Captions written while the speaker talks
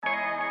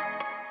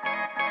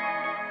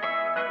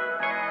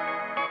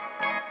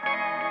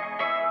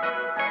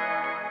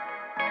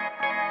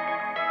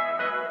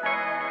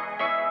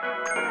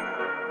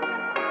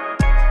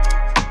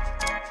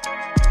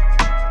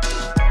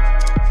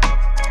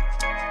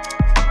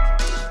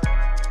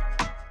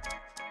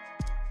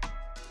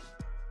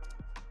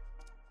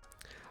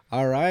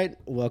right.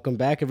 Welcome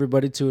back,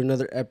 everybody, to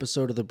another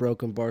episode of the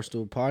Broken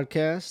Barstool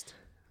podcast.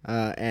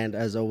 And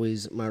as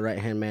always, my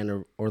right-hand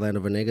man, Orlando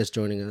Venegas,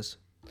 joining us.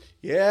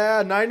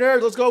 Yeah,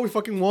 Niners, let's go. We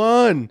fucking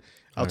won.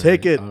 I'll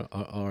take it.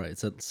 All right.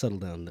 Settle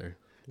down there,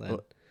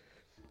 lad.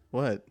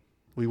 What?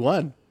 We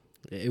won.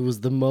 It was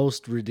the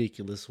most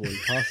ridiculous one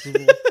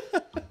possible.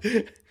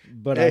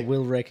 But Hey. I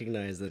will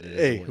recognize that it is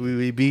Hey, a win.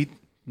 we beat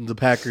the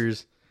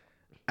Packers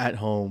at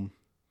home,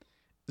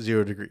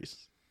 0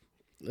 degrees.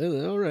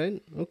 All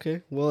right.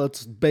 Okay. Well,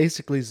 it's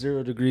basically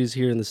 0 degrees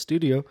here in the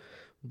studio,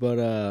 but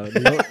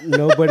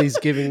nobody's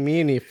giving me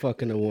any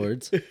fucking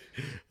awards.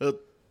 Well,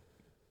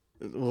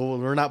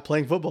 we're not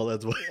playing football.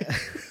 That's why.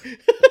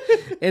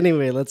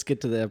 Anyway, let's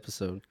get to the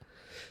episode.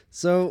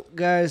 So,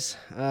 guys,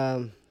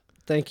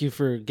 thank you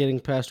for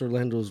getting past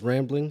Orlando's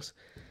ramblings,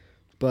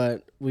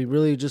 but we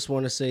really just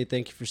want to say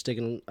thank you for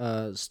sticking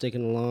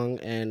along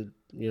and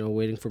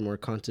waiting for more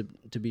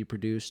content to be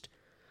produced.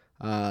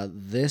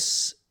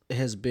 This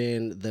has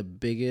been the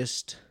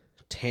biggest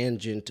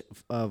tangent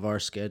of our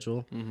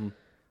schedule.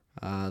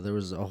 Mm-hmm. There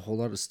was a whole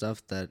lot of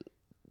stuff that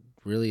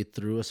really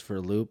threw us for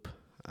a loop.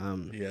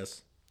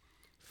 Yes.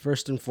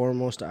 First and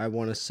foremost, I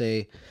want to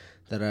say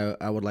that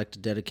I would like to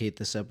dedicate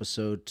this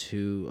episode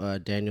to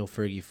Daniel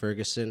Fergie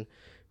Ferguson,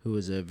 who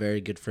is a very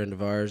good friend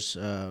of ours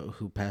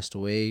who passed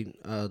away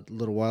a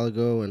little while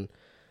ago. And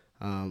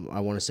I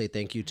want to say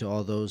thank you to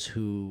all those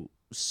who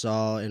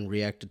saw and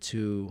reacted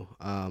to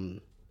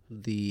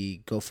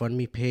the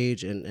GoFundMe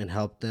page and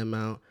helped them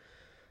out.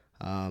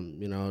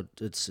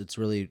 It's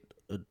really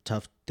a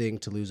tough thing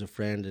to lose a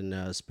friend, and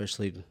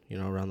especially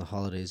around the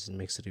holidays, it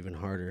makes it even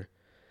harder.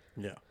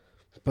 Yeah.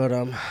 But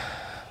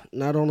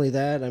not only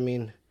that, I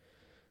mean,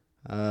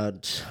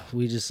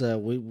 we just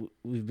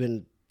we've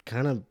been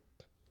kind of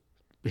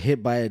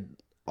hit by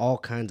all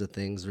kinds of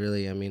things,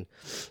 really. I mean,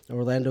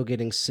 Orlando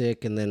getting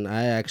sick, and then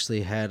I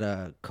actually had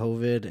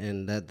COVID,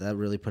 and that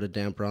really put a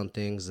damper on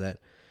things. That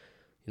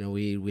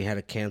we had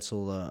to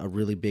cancel a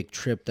really big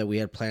trip that we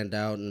had planned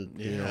out, and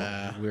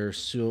we were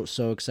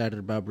so excited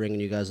about bringing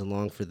you guys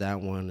along for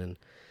that one,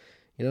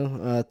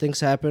 and things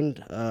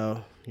happened.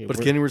 But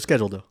it's getting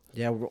rescheduled, though.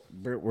 Yeah,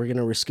 we're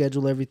gonna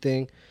reschedule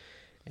everything,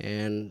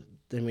 and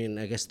I mean,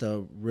 I guess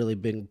the really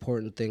big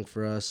important thing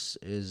for us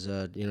is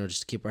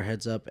just to keep our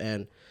heads up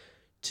and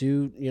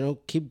to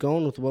keep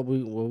going with what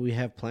we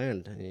have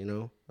planned.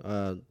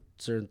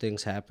 Certain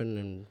things happen,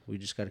 and we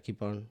just got to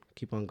keep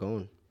on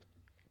going.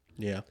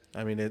 Yeah.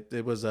 I mean,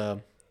 it was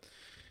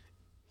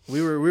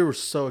we were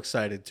so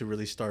excited to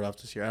really start off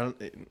this year.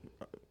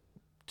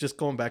 Just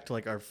going back to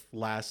like our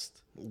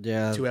last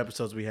 2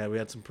 episodes we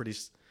had some pretty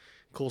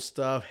cool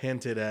stuff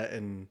hinted at,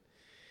 and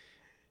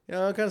it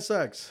kind of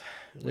sucks.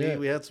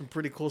 We had some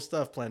pretty cool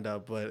stuff planned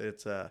out, but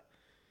it's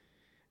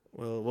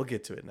we'll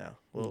get to it now.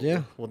 We'll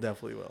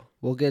definitely will.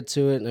 We'll get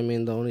to it. I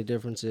mean, the only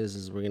difference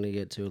is we're gonna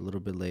get to it a little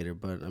bit later.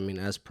 But I mean,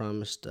 as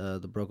promised,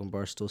 the Broken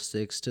Bar still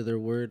sticks to their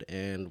word,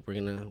 and we're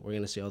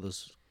gonna see all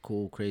those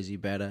cool, crazy,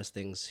 badass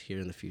things here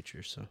in the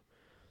future. So,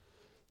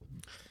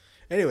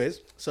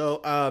 anyways,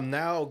 so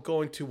now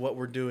going to what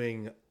we're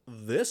doing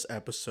this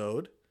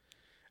episode.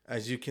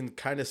 As you can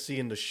kind of see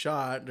in the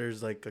shot,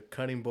 there's like a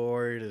cutting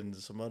board and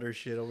some other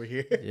shit over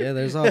here. Yeah,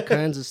 there's all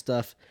kinds of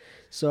stuff.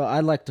 So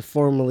I'd like to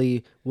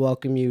formally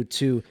welcome you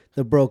to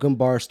The Broken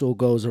Barstool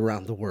Goes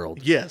Around the World.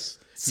 Yes.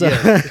 So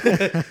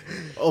yes.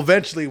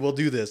 Eventually we'll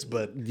do this,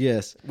 but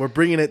yes, we're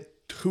bringing it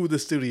to the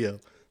studio.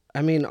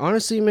 I mean,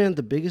 honestly, man,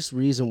 the biggest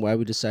reason why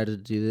we decided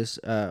to do this,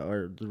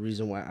 or the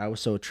reason why I was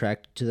so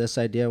attracted to this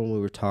idea when we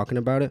were talking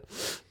about it,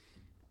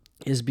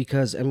 is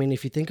because, I mean,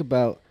 if you think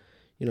about,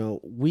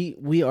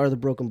 we are the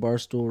Broken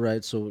Barstool,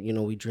 right? So,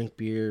 we drink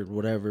beer,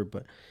 whatever,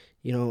 but,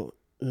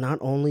 not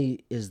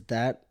only is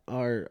that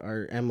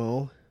our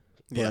MO,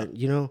 but,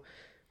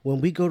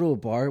 when we go to a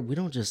bar, we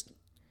don't just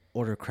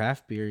order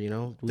craft beer,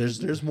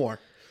 There's more.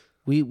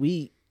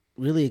 We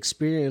really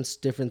experience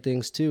different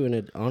things too, and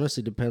it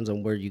honestly depends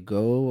on where you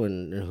go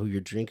and who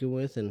you're drinking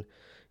with, and,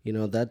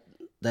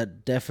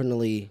 that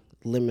definitely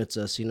limits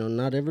us.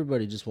 Not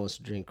everybody just wants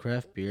to drink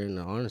craft beer, and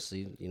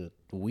honestly,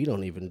 we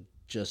don't even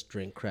just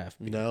drink craft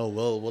beer. No,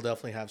 we'll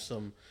definitely have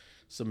some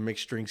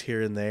mixed drinks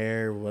here and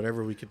there,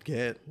 whatever we could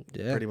get.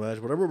 Yeah. Pretty much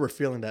whatever we're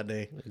feeling that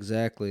day.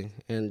 Exactly.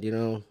 And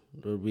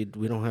we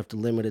don't have to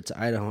limit it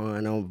to Idaho. I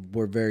know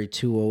we're very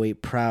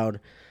 208 proud,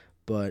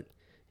 but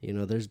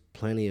there's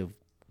plenty of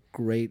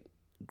great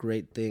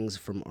things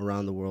from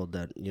around the world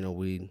that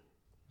we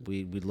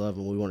love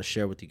and we want to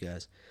share with you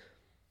guys.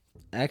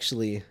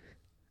 Actually,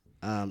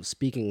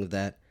 speaking of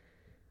that,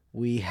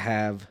 we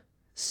have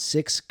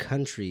 6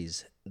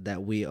 countries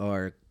that we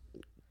are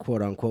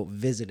quote unquote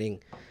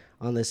visiting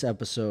on this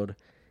episode,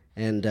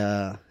 and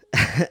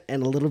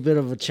and a little bit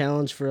of a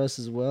challenge for us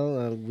as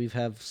well. We've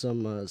have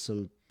some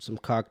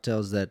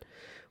cocktails that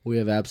we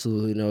have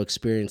absolutely no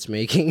experience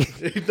making.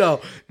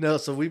 No.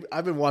 So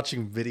I've been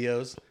watching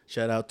videos.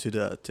 Shout out to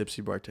the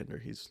Tipsy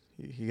Bartender.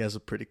 He has a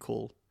pretty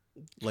cool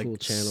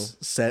channel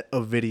set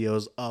of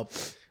videos up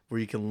where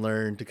you can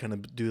learn to kind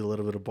of do a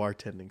little bit of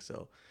bartending.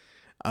 So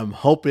I'm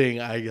hoping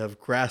I have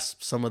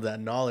grasped some of that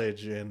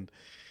knowledge and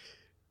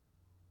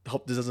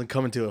hope this doesn't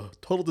come into a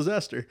total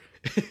disaster.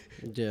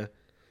 Yeah.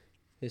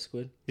 Hey,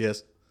 Squid.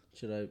 Yes.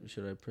 Should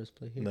I press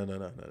play here? No.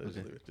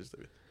 Okay. Just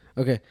leave it.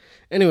 Okay.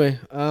 Anyway,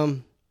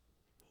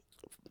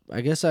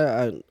 I guess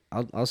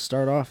I'll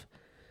start off.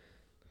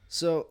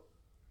 So,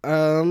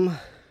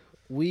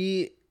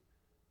 we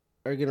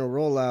are gonna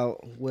roll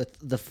out with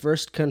the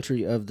first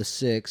country of the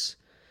 6,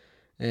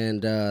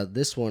 and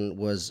this one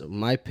was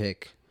my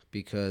pick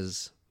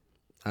because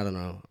I don't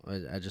know.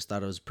 I just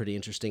thought it was pretty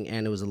interesting,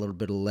 and it was a little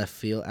bit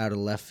out of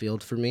left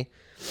field for me.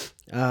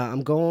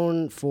 I'm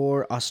going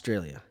for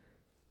Australia.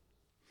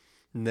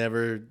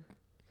 Never.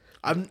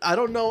 I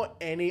don't know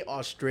any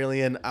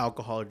Australian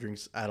alcoholic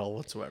drinks at all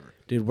whatsoever.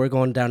 Dude, we're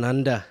going down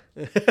under.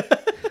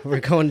 We're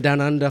going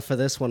down under for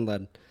this one,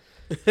 lad.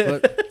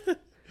 But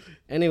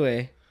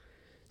anyway,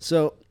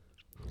 so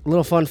a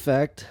little fun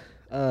fact.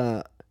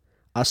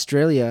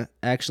 Australia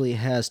actually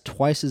has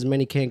twice as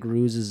many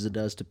kangaroos as it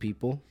does to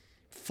people.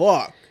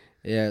 Fuck.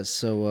 Yeah,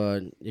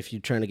 so if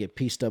you're trying to get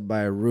pieced up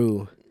by a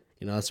roo,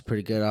 that's a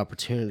pretty good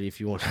opportunity if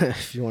you want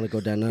to go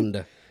down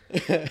under.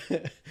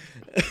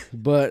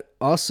 But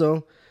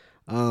also,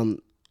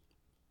 one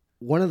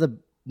of the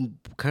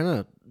kind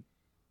of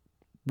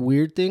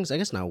weird things, I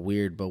guess not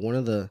weird, but one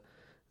of the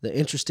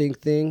interesting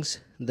things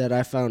that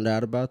I found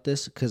out about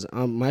this, because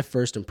my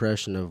first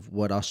impression of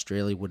what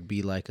Australia would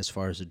be like as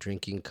far as a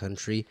drinking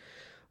country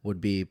would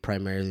be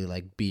primarily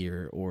like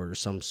beer or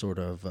some sort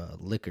of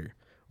liquor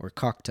or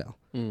cocktail.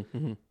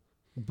 Mm-hmm.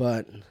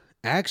 But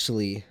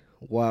actually,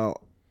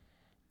 while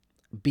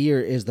beer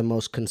is the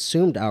most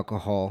consumed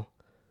alcohol,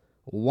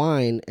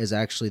 wine is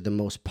actually the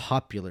most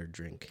popular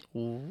drink.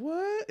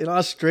 What? In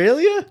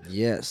Australia?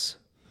 Yes.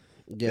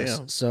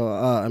 Damn.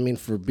 So,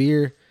 for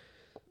beer,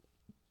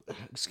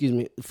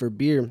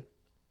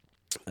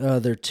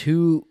 their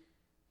two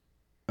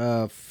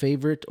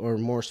favorite or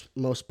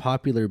most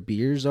popular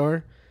beers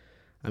are,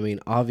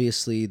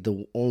 obviously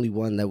the only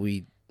one that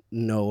we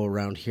know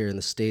around here in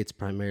the States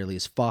primarily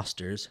is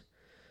Foster's.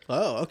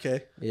 Oh,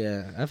 okay.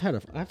 Yeah, I've had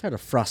a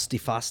Frosty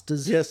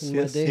Foster's. Yes.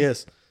 Yeah,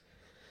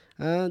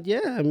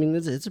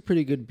 it's a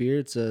pretty good beer.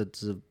 It's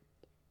a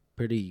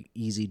pretty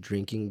easy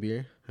drinking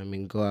beer.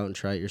 Go out and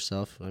try it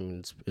yourself.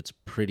 It's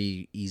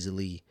pretty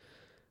easily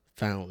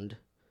found.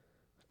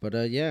 But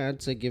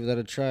I'd say give that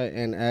a try.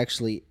 And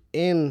actually,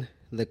 in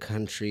the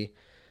country,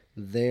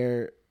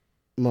 their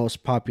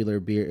most popular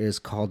beer is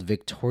called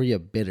Victoria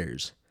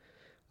Bitters.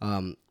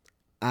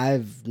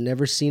 I've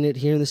never seen it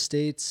here in the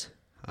States.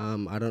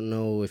 I don't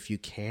know if you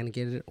can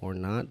get it or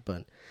not,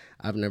 but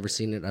I've never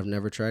seen it. I've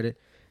never tried it.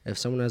 If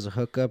someone has a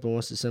hookup and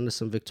wants to send us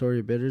some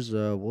Victoria Bitters,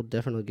 we'll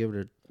definitely give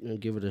it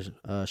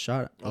a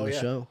shot on the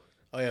show.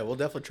 Oh yeah, we'll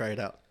definitely try it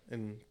out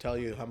and tell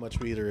you how much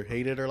we either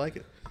hate it or like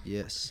it.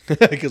 Yes,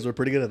 because we're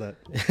pretty good at that.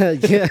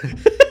 Yeah,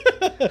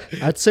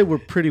 I'd say we're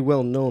pretty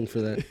well known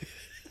for that.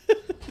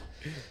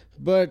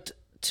 But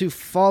to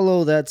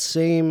follow that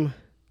same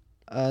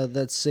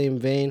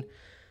vein,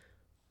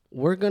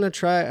 we're gonna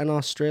try an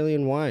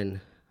Australian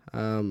wine.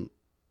 I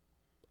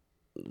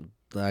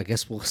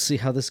guess we'll see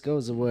how this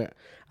goes.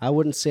 I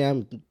wouldn't say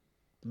I'm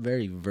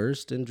very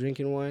versed in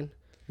drinking wine.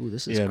 Ooh,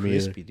 this is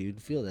crispy,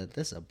 dude. Feel that?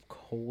 That's a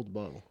cold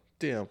bottle.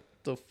 Damn,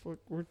 the fuck?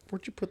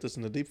 Where'd you put this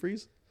in the deep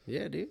freeze?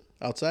 Yeah, dude.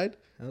 Outside?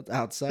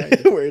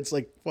 Outside. Where it's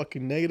like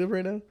fucking negative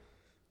right now?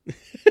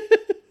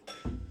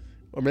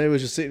 Or maybe it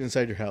was just sitting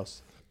inside your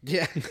house.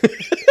 Yeah.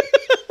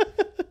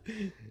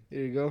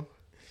 Here you go.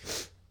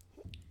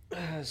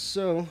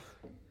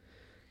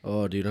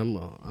 Oh, dude, I'm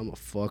gonna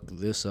fuck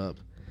this up.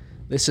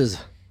 This is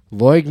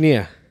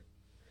Voignia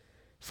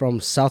from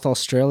South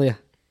Australia.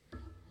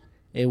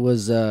 It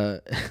was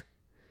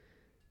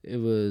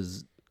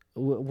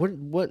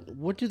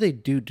what do they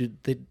do?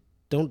 They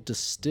don't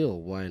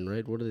distill wine,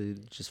 right? What do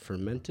they just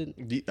ferment it?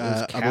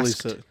 I believe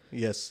so.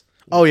 Yes.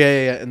 Oh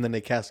yeah, and then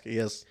they cask it.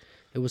 Yes.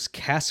 It was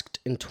casked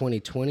in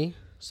 2020,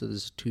 so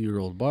this is a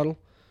 2-year-old bottle.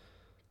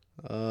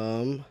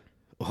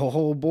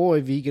 Oh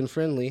boy, vegan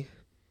friendly.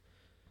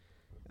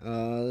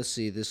 Let's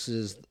see.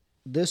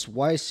 This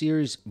Y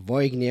Series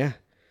Voignia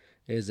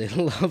is a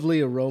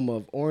lovely aroma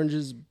of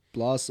orange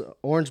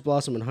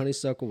blossom and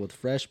honeysuckle with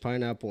fresh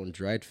pineapple and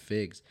dried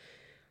figs,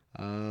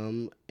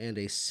 and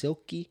a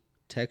silky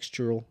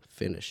textural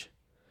finish.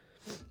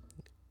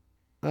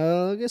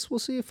 I guess we'll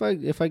see if I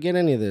get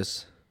any of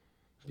this,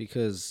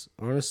 because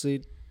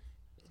honestly,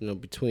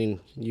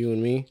 between you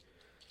and me,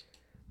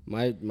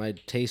 my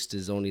taste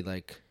is only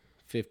like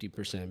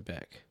 50%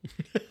 back.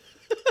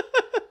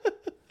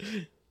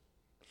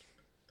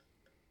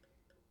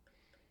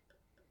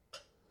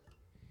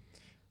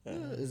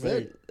 Is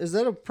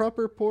that a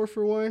proper pour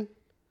for wine?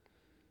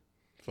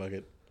 Fuck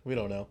it. We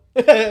don't know.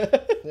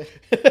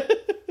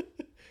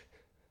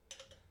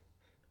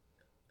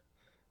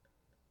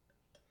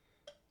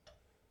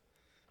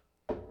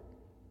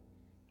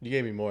 You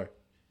gave me more.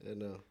 I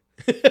know.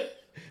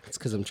 It's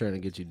because I'm trying to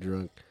get you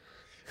drunk.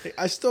 Hey,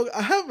 I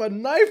have a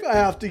knife I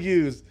have to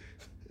use.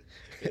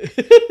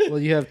 Well,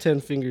 you have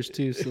 10 fingers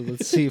too, so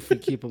let's see if we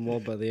keep them all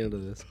by the end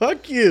of this.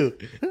 Fuck you.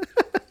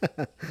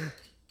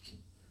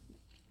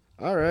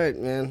 All right,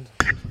 man.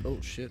 Oh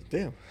shit!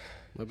 Damn,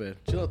 my bad.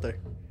 Chill out there.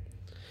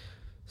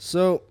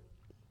 So,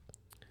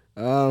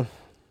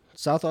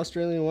 South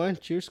Australian wine.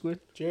 Cheers, Squid.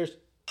 Cheers.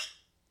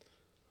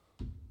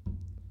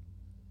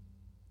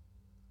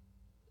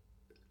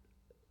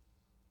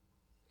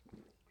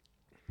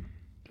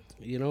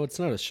 You know, it's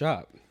not a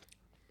shot.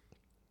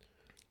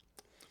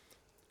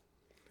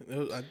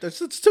 I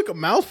just took a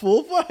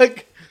mouthful.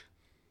 Fuck.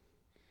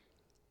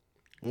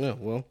 Yeah,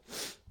 well,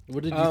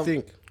 what did you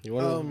think? You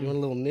want a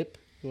little nip?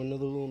 You want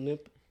another little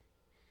nip?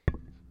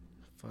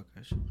 Fuck,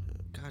 I should.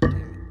 God damn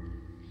it.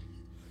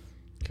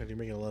 God, you're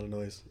making a lot of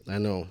noise. I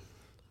know.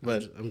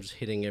 But I'm just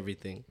hitting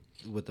everything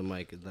with the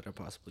mic that I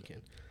possibly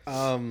can.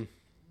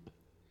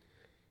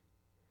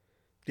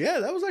 Yeah,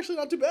 that was actually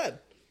not too bad.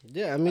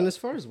 Yeah, I mean, as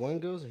far as wine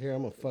goes, here,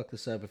 I'm going to fuck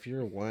this up. If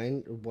you're a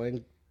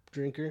wine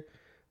drinker,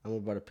 I'm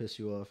about to piss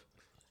you off.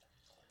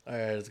 All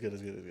right, it's good.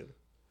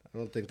 I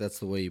don't think that's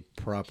the way you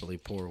properly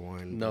pour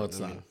wine. No, it's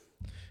not.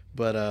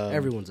 But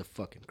everyone's a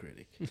fucking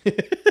critic.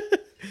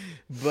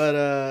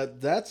 But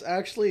that's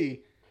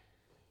actually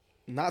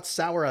not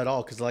sour at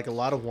all, because like a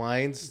lot of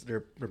wines,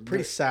 they're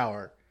pretty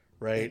sour,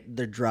 right?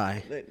 They're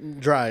dry.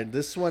 Dry.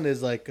 This one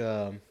is like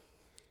this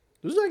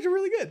is actually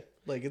really good.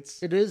 Like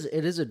it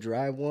is a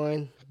dry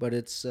wine, but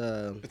it's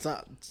not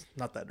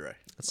that dry.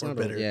 It's not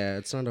bitter.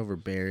 It's not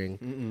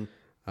overbearing.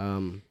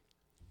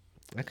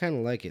 I kind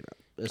of like it.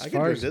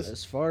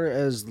 As far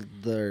as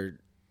the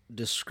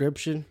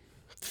description,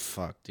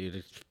 fuck, dude,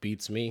 it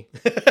beats me.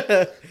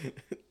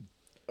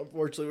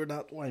 Unfortunately, we're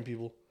not wine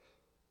people.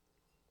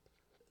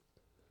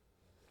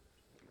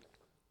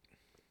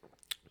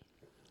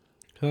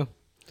 Huh?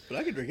 But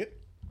I can drink it.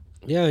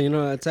 Yeah, you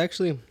know, it's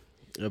actually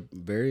a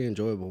very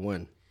enjoyable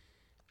wine.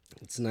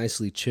 It's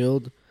nicely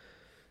chilled.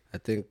 I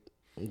think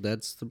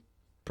that's the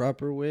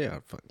proper way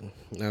out. I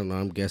don't know.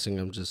 I'm guessing.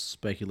 I'm just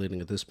speculating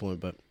at this point,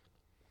 but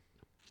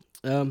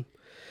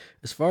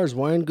as far as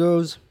wine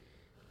goes,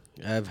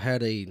 I've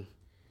had a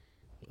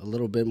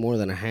little bit more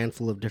than a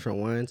handful of different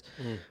wines,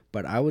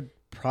 but I would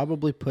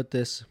probably put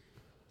this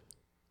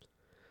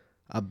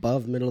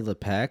above middle of the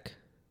pack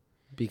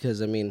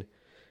because, I mean,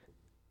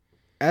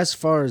 as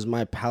far as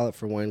my palate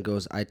for wine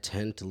goes, I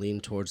tend to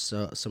lean towards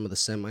some of the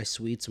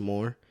semi-sweets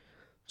more,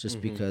 just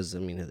because, I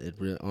mean, it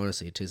really,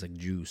 honestly, it tastes like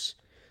juice.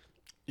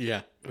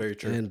 Yeah, very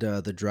true. And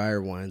the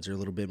drier wines are a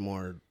little bit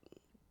more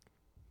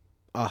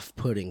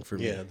off-putting for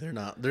me. Yeah, they're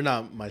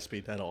not my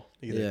speed at all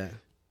either. Yeah.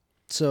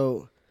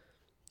 So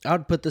I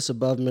would put this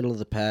above middle of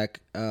the pack.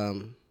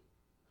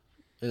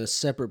 In a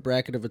separate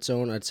bracket of its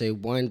own, I'd say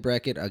wine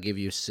bracket, I'll give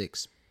you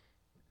 6.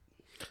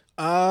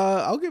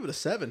 I'll give it a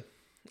 7.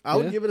 I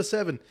would give it a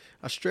 7.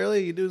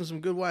 Australia, you're doing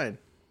some good wine.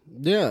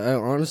 Yeah,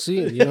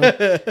 honestly, you know,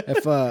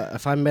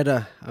 if I met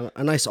a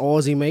nice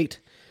Aussie mate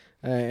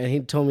and he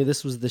told me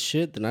this was the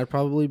shit, then I'd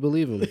probably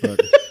believe him. But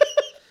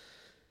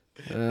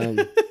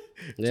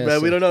too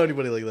bad we don't know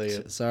anybody like that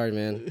yet. Sorry,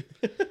 man.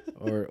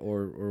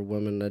 or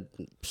women that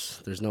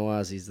there's no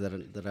Aussies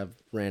that I've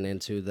ran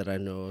into that I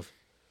know of.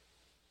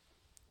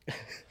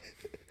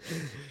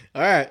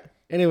 All right.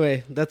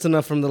 Anyway, that's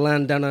enough from the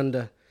land down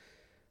under.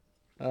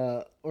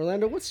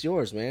 Orlando, what's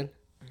yours, man?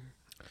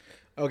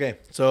 Okay,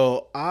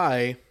 so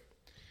I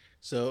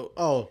don't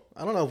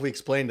know if we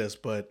explained this,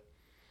 but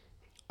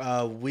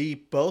we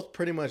both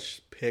pretty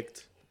much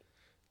picked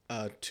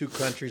 2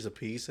 countries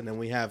apiece, and then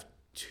we have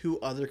 2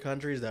 other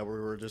countries that we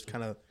were just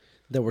kind of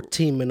that we're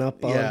teaming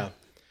up on. Yeah.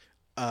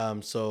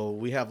 So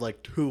we have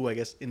like 2, I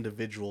guess,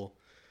 individual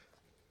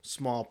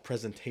small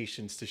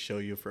presentations to show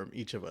you from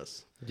each of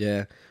us.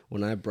 Yeah.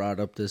 When I brought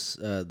up this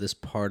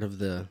part of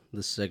the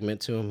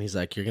segment to him, he's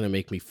like, "You're gonna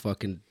make me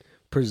fucking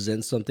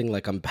present something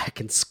like I'm back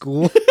in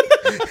school."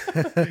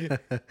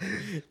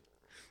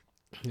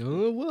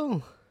 Oh,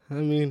 well, I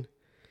mean,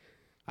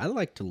 I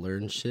like to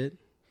learn shit.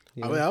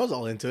 I mean, I was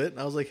all into it.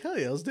 I was like, hell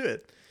yeah, let's do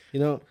it. You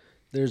know,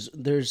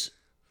 there's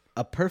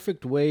a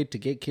perfect way to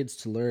get kids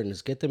to learn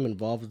is get them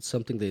involved in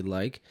something they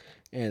like,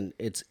 and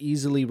it's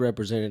easily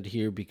represented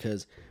here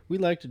because we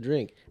like to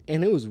drink,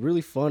 and it was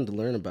really fun to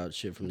learn about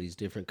shit from these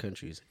different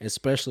countries,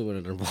 especially when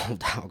it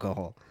involved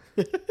alcohol.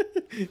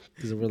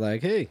 Because we're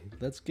like, hey,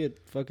 let's get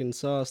fucking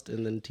sauced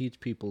and then teach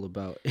people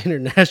about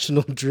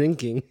international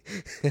drinking.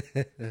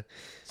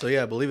 So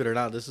yeah, believe it or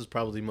not, this is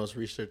probably the most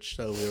researched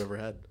show we've ever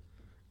had.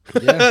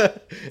 Yeah.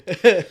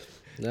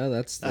 No,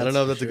 that's I don't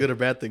know if that's a good or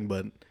bad thing,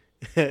 but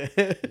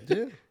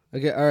yeah.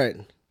 Okay, all right.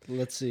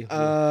 Let's see.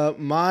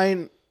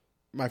 My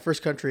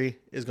first country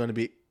is going to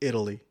be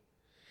Italy.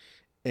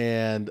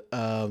 And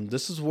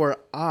this is where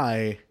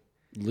I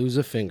lose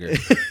a finger.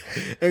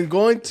 am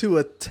going to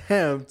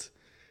attempt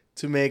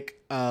to make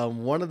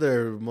one of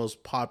their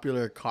most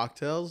popular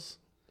cocktails,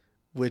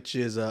 which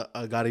is a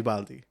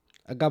Garibaldi.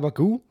 A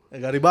gabagoo? A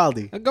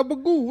Garibaldi. A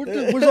gabagoo.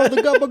 Where's all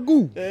the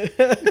gabagoo?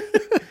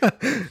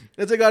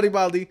 It's a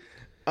Garibaldi.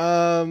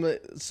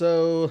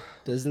 So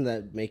doesn't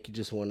that make you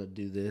just want to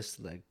do this?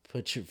 Like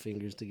put your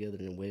fingers together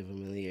and wave them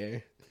in the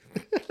air?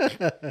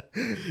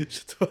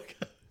 Shut the fuck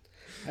up.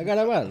 A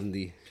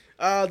Garibaldi.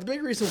 The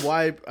big reason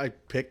why I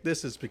picked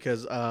this is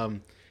because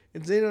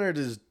it's named under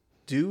this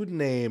dude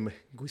named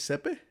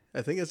Giuseppe.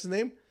 I think that's his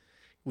name.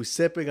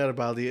 Giuseppe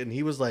Garibaldi, and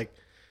he's like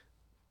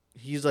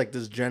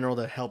this general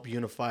that helped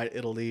unify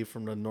Italy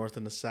from the north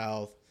and the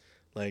south.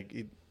 Like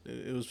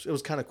it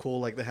was kind of cool.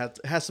 Like it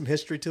has some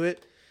history to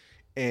it,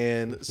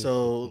 and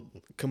so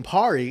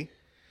Campari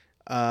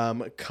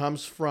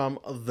comes from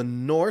the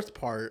north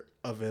part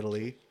of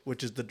Italy,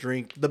 which is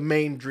the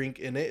main drink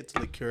in it. It's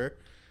liqueur.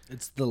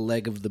 It's the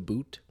leg of the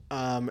boot.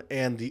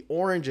 And the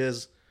orange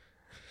juice,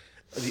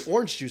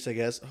 I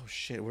guess. Oh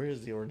shit, where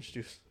is the orange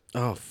juice?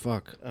 Oh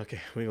fuck. Okay,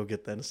 we go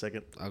get that in a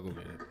second. I'll go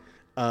get it.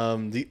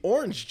 The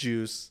orange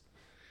juice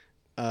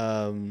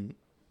came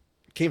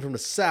from the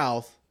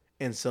south,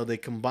 and so they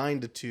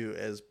combined the two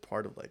as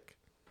part of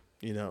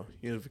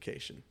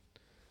unification.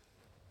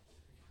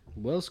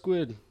 Well,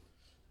 Squid.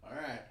 All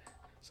right.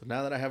 So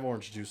now that I have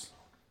orange juice,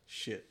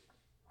 shit.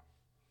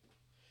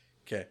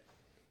 Okay.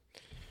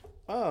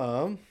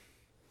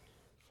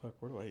 Fuck,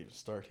 where do I even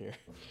start here?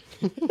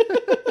 All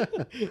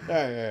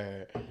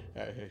right.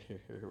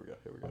 Here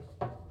we go.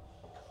 All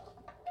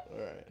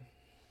right.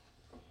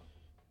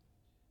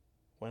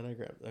 Why did I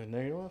grab that?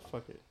 No, you know what?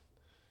 Fuck it.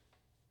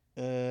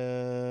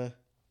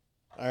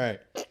 All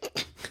right.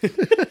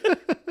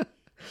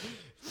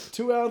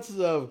 2 ounces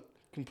of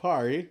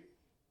Campari.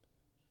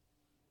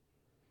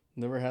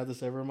 Never had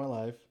this ever in my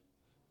life.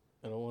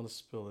 I don't want to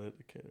spill it.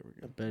 Okay, there we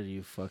go. I bet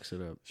you fucks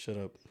it up. Shut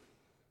up.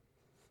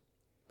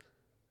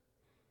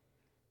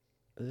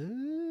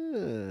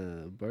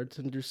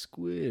 Bartender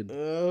Squid.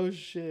 Oh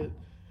shit.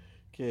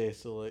 Okay,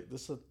 so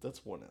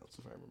that's 1 ounce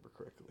if I remember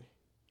correctly.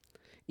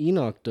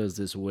 Enoch does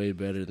this way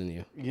better than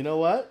you. You know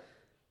what?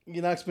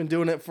 Enoch's been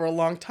doing it for a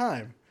long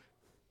time.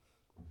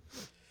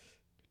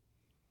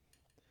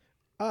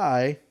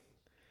 I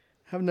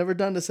have never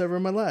done this ever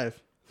in my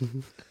life.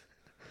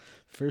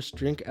 First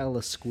drink a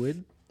la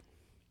Squid.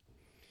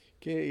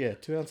 Okay, yeah,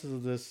 2 ounces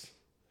of this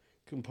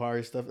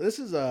Campari stuff. This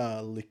is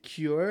a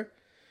liqueur.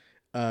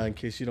 In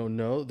case you don't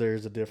know,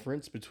 there's a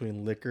difference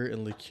between liquor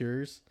and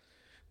liqueurs.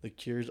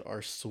 Liqueurs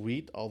are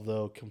sweet,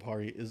 although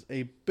Campari is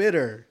a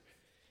bitter.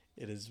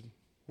 It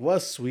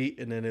was sweet,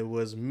 and then it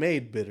was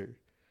made bitter.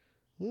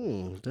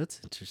 That's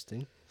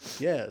interesting.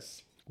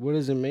 Yes. What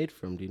is it made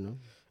from? Do you know?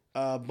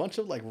 A bunch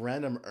of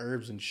random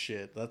herbs and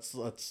shit. That's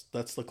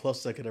the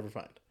closest I could ever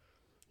find.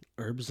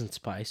 Herbs and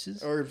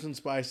spices? Herbs and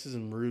spices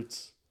and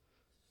roots.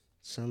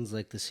 Sounds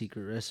like the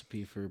secret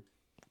recipe for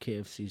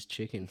KFC's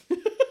chicken.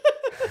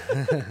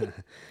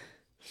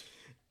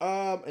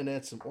 And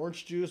add some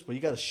orange juice, but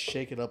you gotta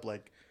shake it up,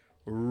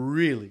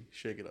 really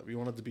shake it up. You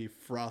want it to be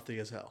frothy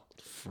as hell.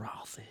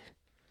 Frothy.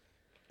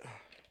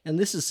 And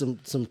this is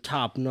some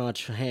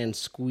top-notch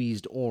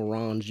hand-squeezed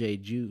orange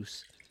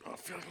juice. Oh, I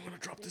feel like I'm gonna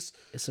drop this.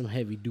 It's some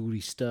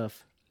heavy-duty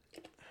stuff. I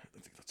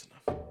think that's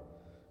enough.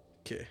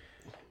 Okay.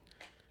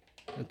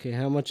 Okay,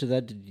 how much of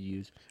that did you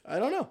use? I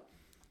don't know.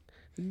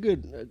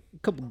 A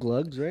couple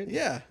glugs, right?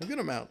 Yeah, a good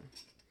amount.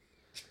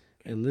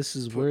 And this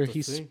is where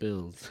he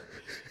spills.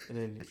 And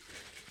then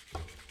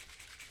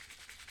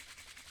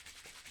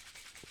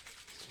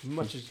as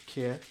much as you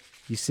can.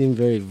 You seem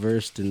very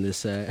versed in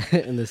this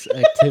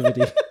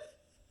activity.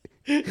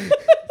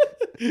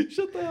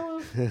 Shut the hell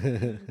up.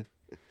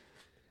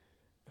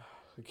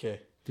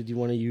 Okay. Did you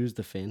want to use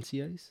the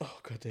fancy ice? Oh,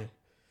 goddamn.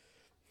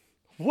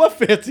 What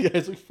fancy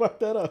ice? We fucked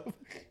that up.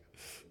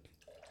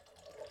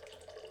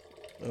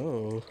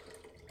 Oh.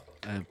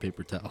 I have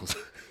paper towels.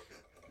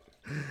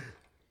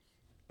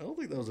 I don't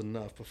think that was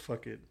enough, but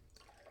fuck it.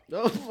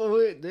 Oh,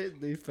 wait.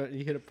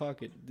 You hit a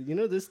pocket. You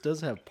know this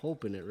does have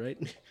pulp in it, right?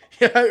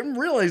 Yeah, I'm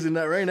realizing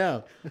that right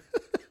now.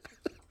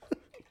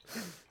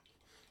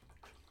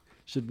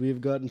 Should we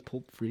have gotten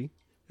pulp free?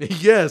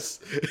 Yes.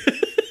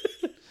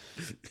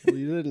 Well,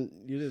 you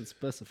didn't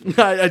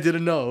specify. I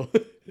didn't know.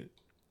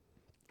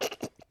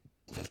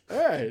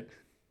 All right.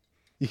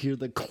 You hear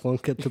the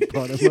clunk at the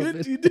bottom of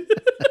it? You did.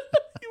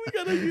 We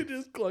gotta hear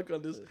this clunk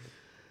on this.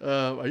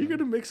 Are you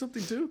gonna make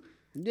something too?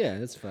 Yeah,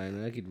 that's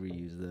fine. I could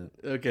reuse that.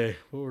 Okay.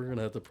 Well, we're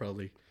gonna have to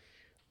probably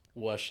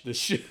wash this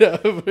shit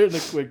out in a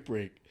quick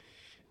break.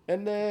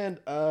 And then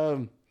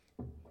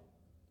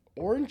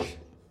orange.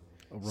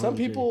 Some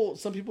people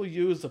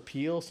use a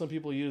peel. Some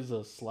people use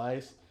a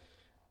slice.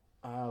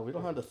 We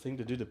don't have the thing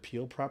to do the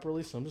peel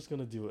properly, so I'm just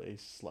gonna do a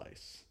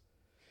slice.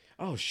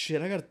 Oh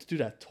shit! I got to do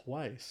that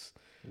twice.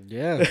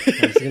 Yeah,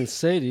 I was gonna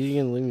say, dude,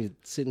 you gonna leave me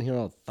sitting here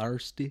all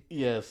thirsty?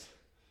 Yes,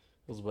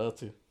 I was about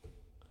to.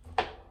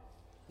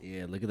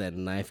 Yeah, look at that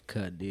knife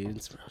cut, dude.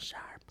 It's real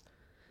sharp.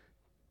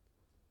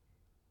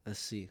 Let's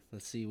see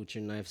what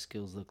your knife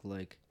skills look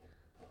like.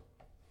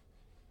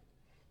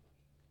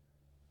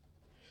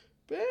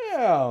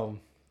 Bam!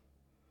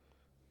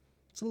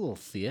 It's a little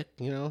thick,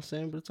 you know what I'm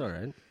saying, but it's all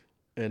right.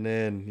 And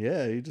then,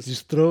 yeah, you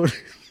just throw it.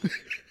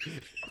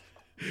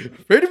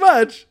 Pretty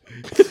much.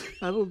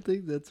 I don't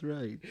think that's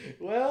right.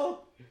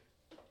 Well,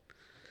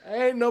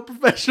 I ain't no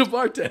professional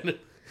bartender.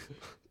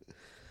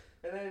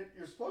 And then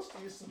you're supposed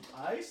to use some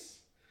ice.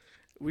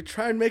 We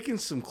tried making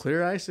some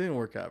clear ice. It didn't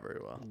work out very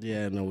well.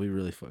 Yeah, no, we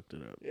really fucked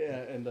it up. Yeah,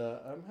 and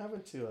I'm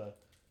having to...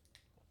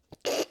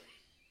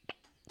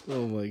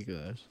 Oh my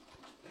gosh.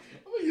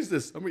 gonna use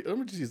this. I'm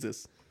gonna just use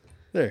this.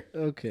 There.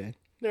 Okay.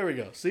 There we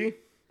go. See?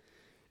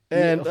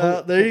 And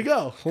there you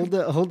go. Hold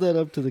that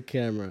up to the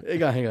camera.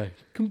 Hang on.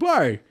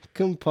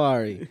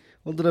 Campari.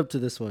 Hold it up to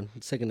this one.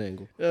 Second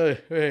angle. Hey,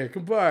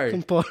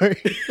 Campari.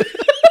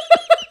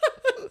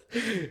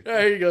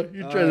 There you go.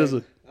 You try this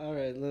one. All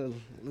right.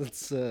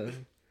 Let's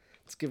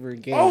give her a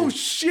game. Oh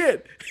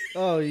shit!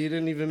 Oh, you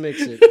didn't even mix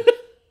it.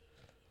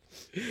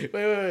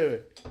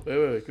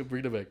 Wait. Go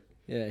bring it back.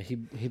 Yeah, he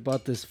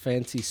bought this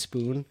fancy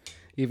spoon,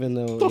 even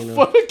though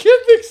fuck, I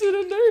can't mix it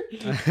in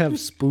there. I have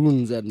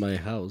spoons at my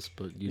house,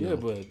 but yeah,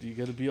 but you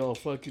gotta be all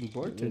fucking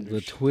bartender.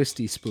 The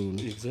twisty spoon.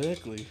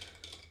 Exactly.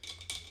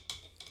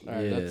 All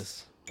right,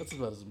 yes. That's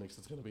about as mixed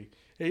as it's gonna be.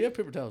 Hey, you have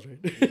paper towels, right?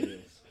 Yes.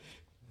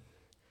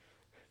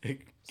 Hey,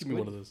 give me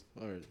one of those.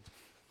 All right.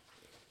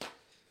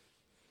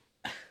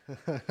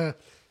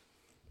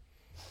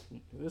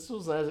 This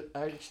was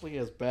actually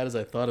as bad as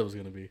I thought it was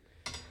gonna be.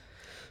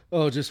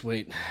 Oh, just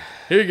wait.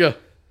 Here you go.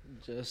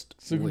 Just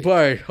so wait.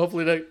 Campari.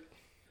 Hopefully that.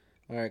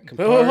 All right, Campari.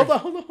 Oh,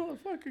 hold on.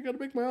 Fuck, I gotta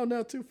make my own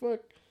now too. Fuck.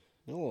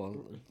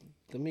 No,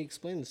 let me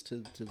explain this to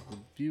the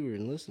viewer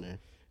and listener.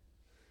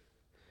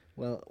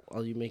 Well,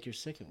 while you make your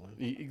second one.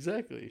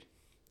 Exactly.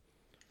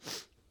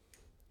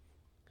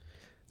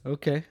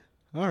 Okay.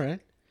 All right.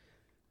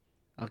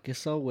 I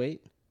guess I'll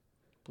wait.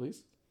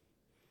 Please.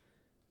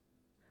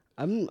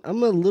 I'm a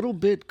little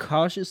bit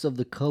cautious of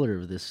the color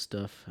of this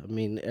stuff. I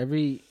mean,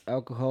 every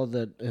alcohol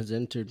that has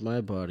entered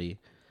my body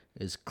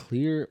is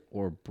clear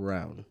or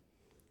brown.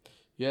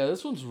 Yeah,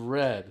 this one's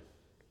red.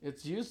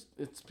 It's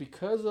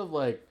because of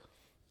like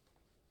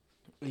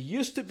it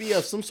used to be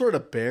of some sort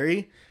of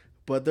berry,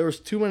 but there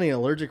was too many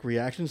allergic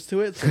reactions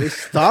to it, so they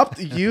stopped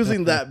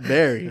using that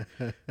berry.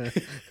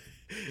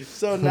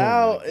 So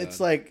now it's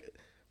like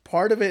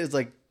part of it is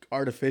like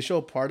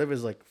artificial, part of it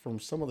is like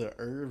from some of the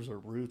herbs or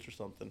roots or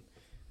something.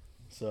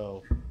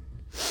 So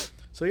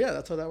yeah,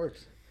 that's how that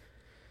works.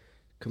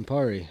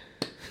 Campari.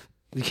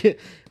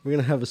 We're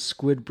gonna have a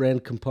squid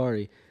brand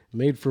Campari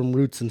made from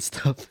roots and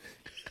stuff.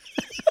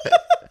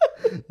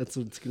 That's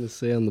what it's gonna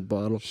say on the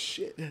bottle.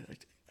 Shit, I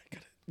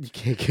got it. You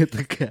can't get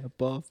the cap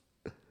off.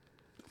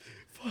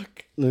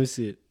 Fuck. Let me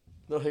see it.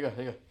 No, hang on.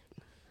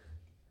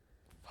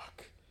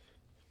 Fuck.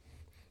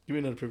 Give me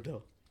another paper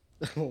towel.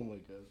 Oh my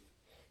god.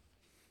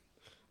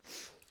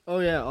 Oh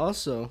yeah.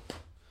 Also,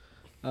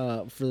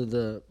 for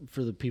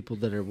the people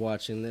that are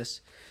watching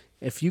this,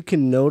 if you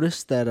can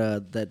notice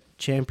that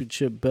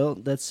championship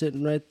belt that's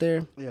sitting right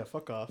there. Yeah,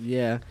 fuck off.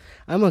 Yeah,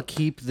 I'm gonna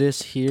keep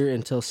this here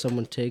until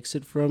someone takes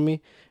it from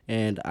me,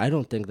 and I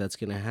don't think that's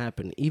gonna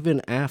happen.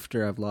 Even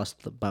after I've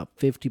lost about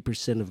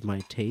 50% of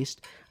my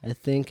taste, I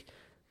think.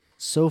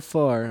 So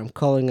far, I'm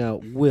calling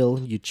out Will,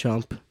 you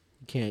chump.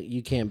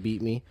 You can't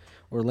beat me.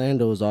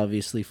 Orlando is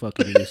obviously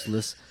fucking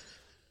useless.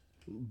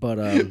 But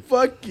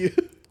fuck you.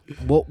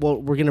 Well,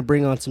 we're gonna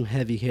bring on some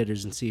heavy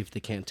hitters and see if they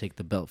can't take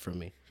the belt from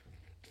me.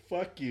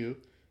 Fuck you.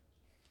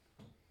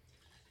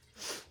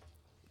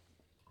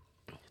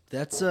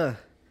 That's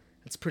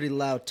pretty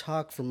loud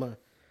talk from a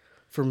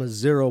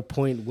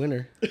 0-point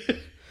winner.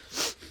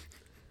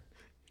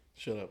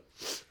 Shut up.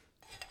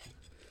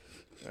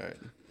 All right.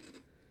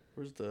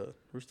 Where's the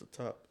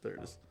top? There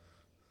it is.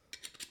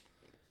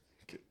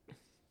 Okay.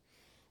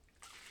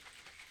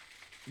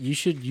 You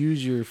should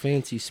use your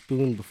fancy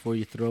spoon before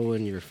you throw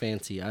in your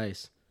fancy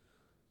ice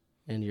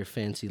and your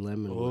fancy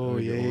lemon. Oh,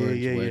 your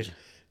orange wedge.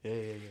 Yeah.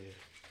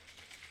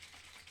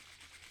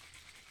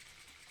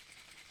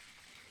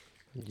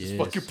 Yes. Just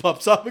fucking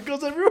pops off and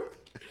goes everywhere.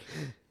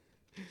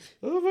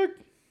 Oh, fuck.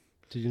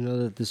 Did you know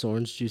that this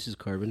orange juice is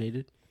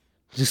carbonated?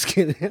 Just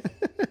kidding.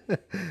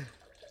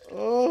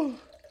 Oh,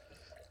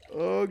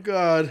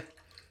 God.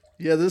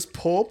 Yeah, this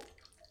pulp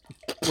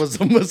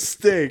was a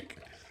mistake.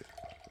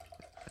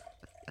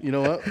 You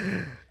know what?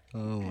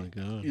 Oh, my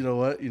God. You know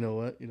what?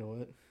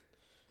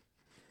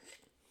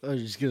 Oh, you're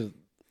just going to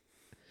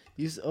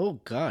use... Oh,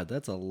 God,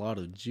 that's a lot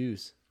of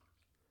juice.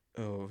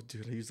 Oh,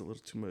 dude, I used a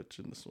little too much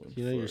in this one.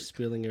 You know, you're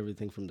spilling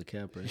everything from the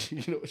cap, right?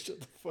 You know what? Shut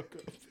the fuck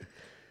up.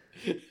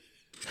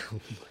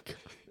 Oh, my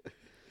God.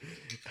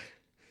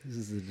 This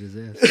is a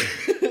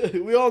disaster.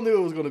 We all knew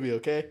it was going to be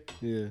okay.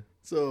 Yeah.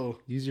 So.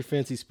 Use your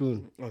fancy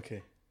spoon.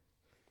 Okay.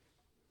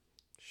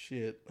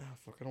 Shit. Oh,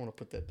 fuck. I don't want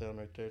to put that down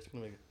right there. It's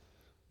going to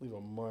leave a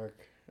mark.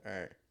 All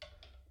right.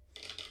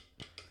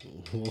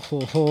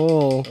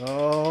 Whoa.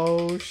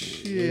 Oh,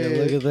 shit. Yeah,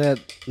 look at that.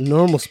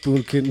 Normal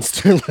spoon couldn't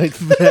stir like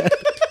that.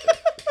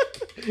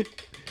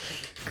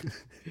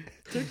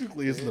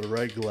 Technically, isn't the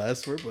right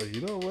glass for it, but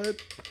you know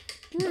what?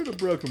 We're at a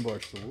broken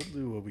bar, so we'll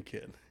do what we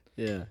can.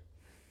 Yeah.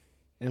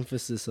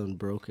 Emphasis on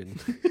broken.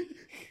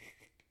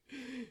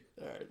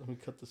 Alright, let me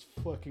cut this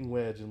fucking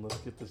wedge and let's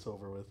get this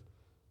over with.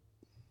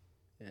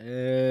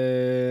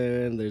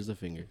 And there's the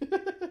finger.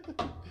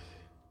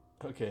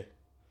 Okay.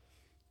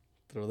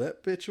 Throw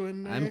that bitch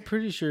in there. I'm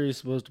pretty sure you're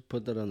supposed to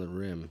put that on the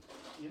rim.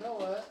 You know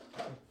what?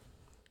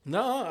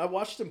 No, I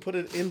watched him put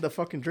it in the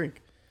fucking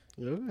drink.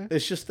 Okay.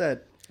 It's just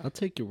that I'll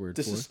take your word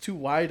for it. This is too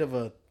wide of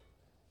a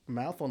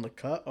mouth on the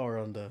cut or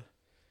on the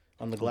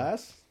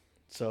glass,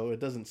 so it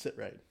doesn't sit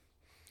right.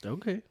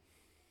 Okay.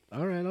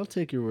 All right, I'll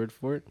take your word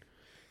for it.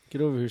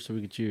 Get over here so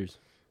we can cheers.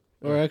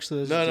 Or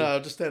actually, no, I'll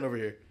just stand over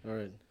here. All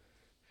right.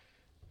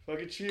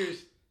 Fucking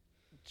cheers.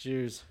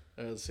 Cheers.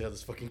 All right, let's see how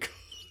this fucking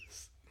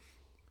goes.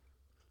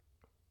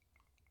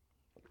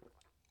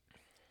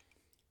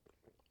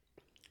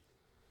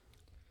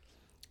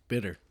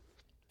 Bitter.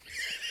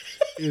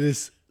 It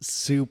is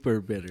super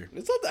bitter.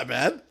 It's not that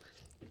bad.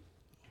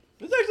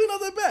 It's actually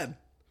not that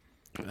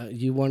bad.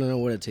 You want to know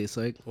what it tastes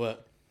like?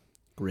 What?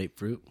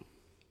 Grapefruit.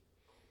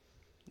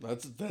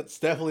 That's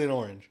definitely an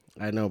orange.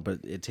 I know, but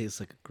it tastes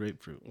like a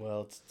grapefruit.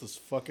 Well, it's this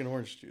fucking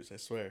orange juice, I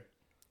swear.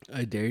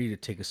 I dare you to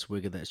take a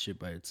swig of that shit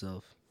by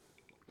itself.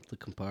 The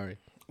Campari.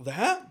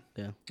 That?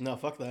 Yeah. No,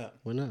 fuck that.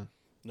 Why not?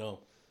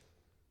 No.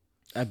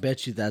 I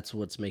bet you that's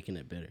what's making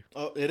it bitter.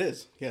 Oh, it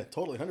is. Yeah,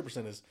 totally.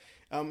 100% is.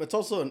 It's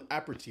also an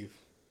aperitif.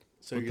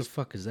 So What the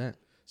fuck is that?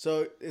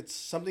 So it's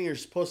something you're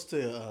supposed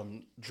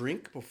to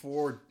drink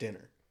before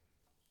dinner.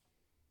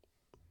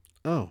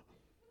 Oh.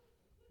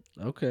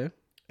 Okay.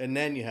 And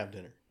then you have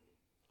dinner.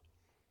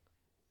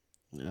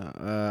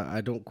 I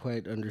don't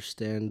quite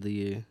understand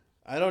the...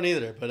 I don't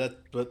either,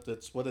 but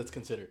that's what it's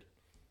considered.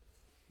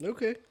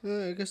 Okay.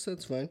 I guess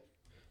that's fine.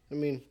 I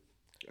mean,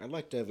 I'd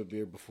like to have a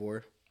beer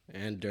before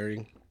and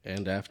during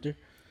and after.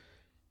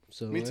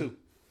 So Me too.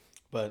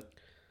 But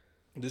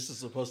this is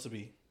supposed to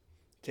be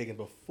taken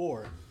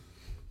before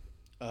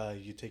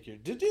you take your...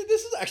 This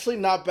is actually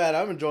not bad.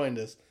 I'm enjoying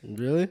this.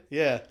 Really?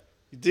 Yeah.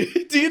 Do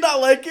you not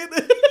like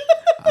it?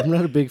 I'm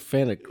not a big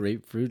fan of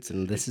grapefruits,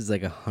 and this is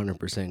like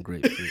 100%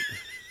 grapefruit.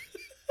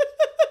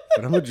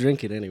 But I'm going to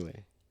drink it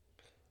anyway.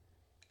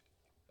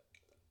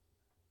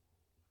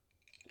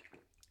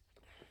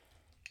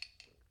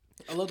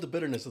 I love the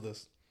bitterness of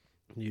this.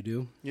 You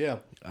do? Yeah.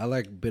 I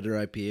like bitter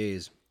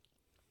IPAs,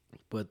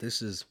 but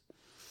this is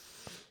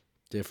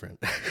different.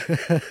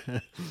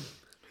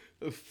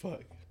 Oh,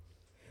 fuck.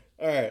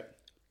 All right.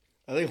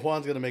 I think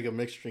Juan's going to make a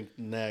mixed drink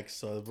next,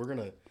 so I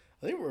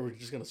think we're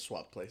just going to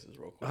swap places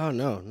real quick. Oh,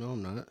 no,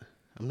 I'm not.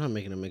 I'm not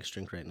making a mixed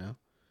drink right now.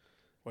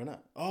 Why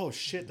not? Oh,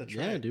 shit, that's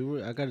right. Yeah,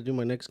 dude, I got to do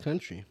my next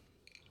country.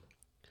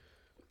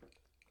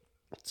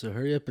 So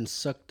hurry up and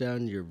suck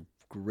down your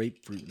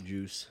grapefruit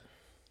juice.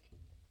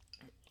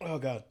 Oh,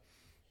 God.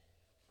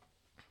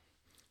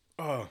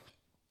 Oh.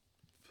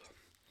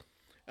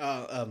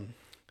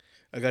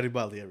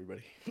 Garibaldi,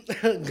 everybody.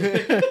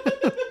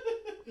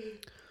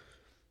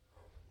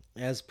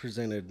 As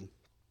presented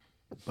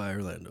by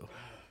Orlando.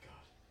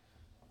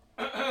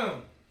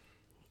 Oh,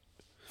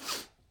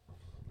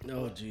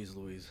 jeez,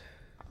 Louise.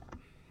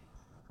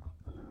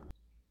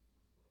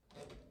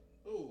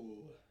 Ooh.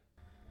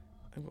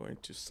 I'm going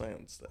to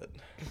silence that.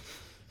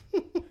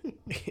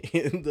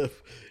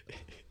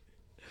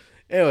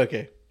 Anyway,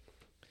 okay.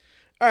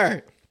 All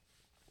right.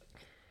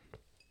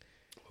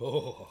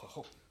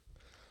 Oh.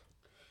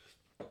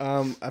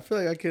 I feel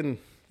like I can,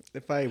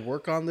 if I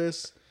work on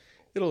this,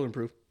 it'll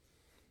improve.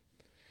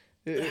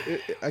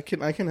 I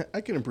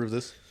can improve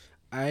this.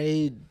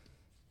 I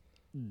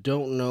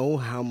don't know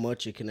how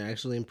much it can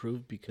actually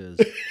improve because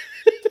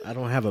I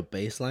don't have a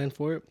baseline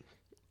for it.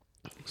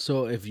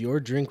 So if your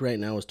drink right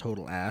now is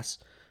total ass,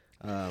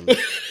 I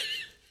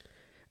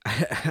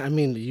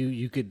mean,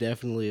 you could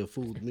definitely have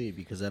fooled me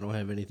because I don't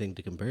have anything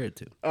to compare it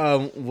to.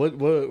 What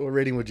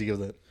rating would you give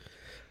that?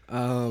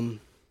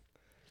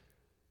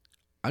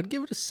 I'd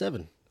give it a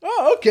 7.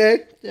 Oh,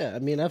 okay. Yeah, I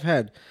mean, I've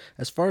had,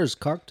 as far as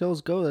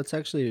cocktails go, that's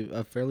actually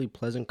a fairly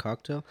pleasant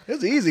cocktail.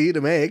 It's easy to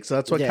make, so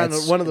that's what kind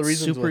of one of the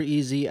reasons. Super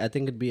easy. I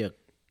think it'd be a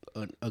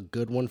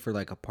good one for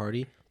like a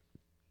party.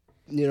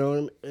 You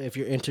know, if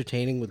you're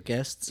entertaining with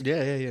guests.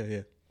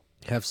 Yeah.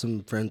 Have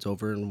some friends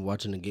over and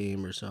watching a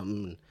game or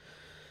something.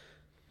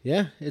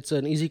 Yeah, it's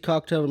an easy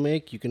cocktail to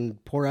make. You can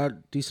pour out a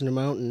decent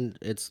amount, and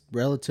it's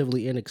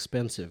relatively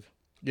inexpensive.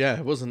 Yeah,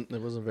 it wasn't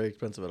very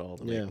expensive at all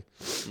to make.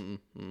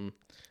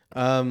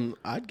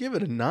 I'd give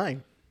it a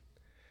 9.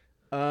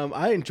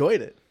 I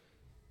enjoyed it.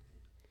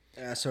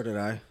 Yeah, so did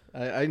I.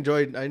 I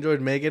enjoyed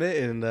making it,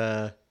 and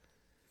I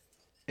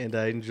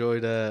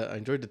enjoyed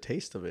the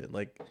taste of it.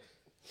 Like,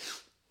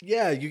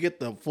 yeah, you get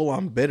the full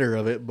on bitter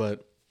of it,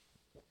 but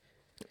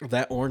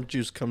that orange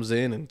juice comes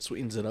in and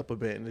sweetens it up a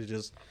bit, and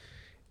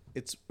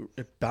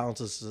it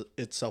balances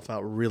itself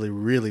out really,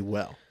 really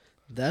well.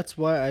 That's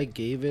why I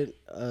gave it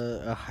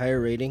a higher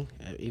rating,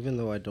 even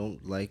though I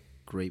don't like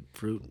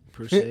grapefruit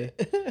per se.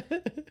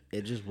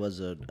 It just was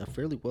a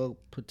fairly well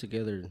put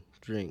together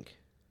drink.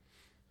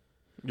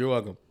 You're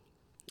welcome.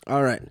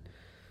 All right,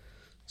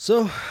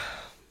 so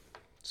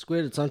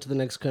Squid, it's on to the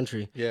next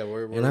country. Yeah,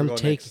 and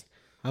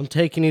I'm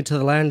taking you to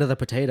the land of the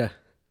potato,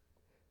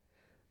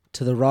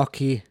 to the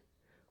rocky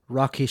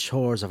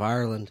shores of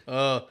Ireland.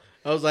 I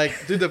was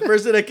like, dude, the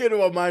first thing that came to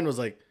my mind was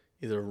like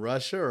either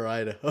Russia or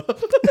Idaho.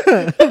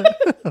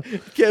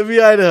 Can't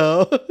be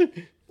Idaho.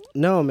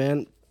 No,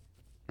 man.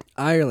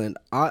 Ireland.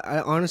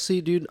 I honestly,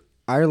 dude,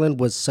 Ireland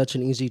was such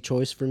an easy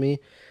choice for me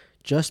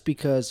just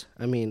because,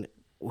 I mean,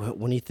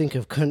 when you think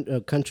of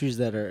countries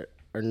that are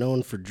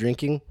known for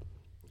drinking,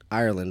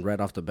 Ireland right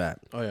off the bat.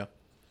 Oh, yeah.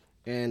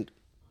 And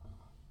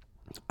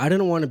I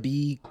didn't want to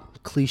be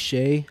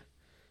cliche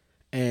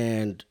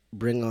and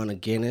bring on a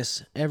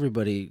Guinness.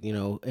 Everybody,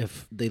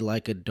 if they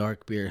like a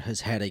dark beer,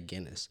 has had a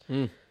Guinness.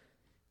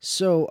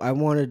 So I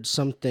wanted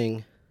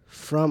something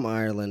from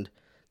Ireland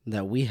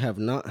that we have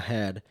not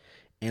had,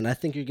 and I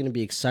think you're going to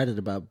be excited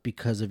about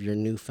because of your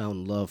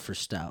newfound love for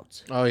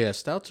stouts. Oh yeah,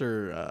 stouts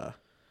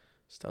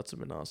have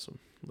been awesome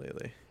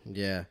lately.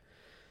 Yeah.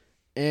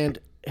 And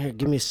here,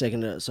 give me a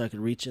second so I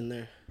can reach in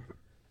there.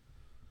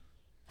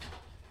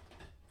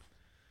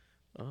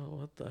 Oh,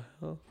 what the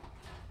hell?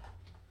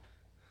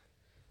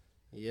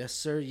 Yes,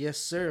 sir. Yes,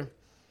 sir.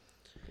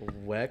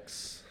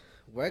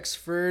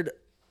 Wexford.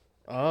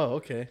 Oh,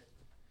 okay.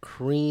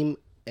 Cream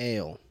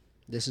Ale.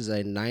 This is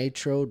a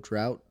nitro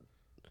drought.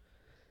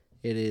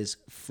 It is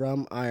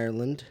from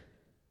Ireland,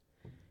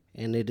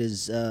 and it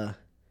is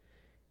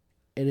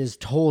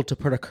told to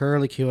put a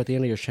curlicue at the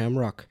end of your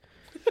shamrock.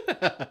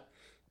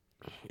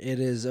 It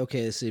is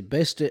okay. Let's see.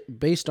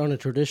 Based on a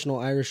traditional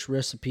Irish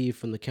recipe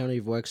from the county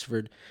of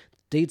Wexford,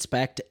 dates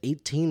back to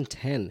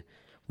 1810.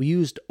 We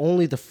used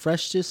only the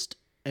freshest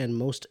and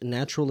most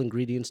natural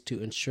ingredients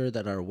to ensure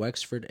that our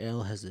Wexford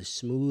ale has a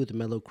smooth,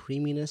 mellow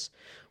creaminess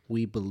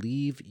we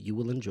believe you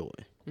will enjoy.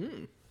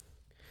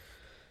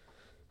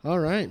 All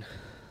right,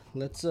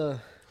 let's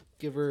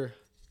give her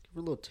a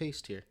little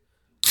taste here.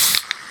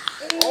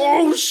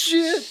 Oh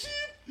shit!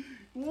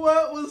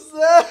 What was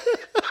that?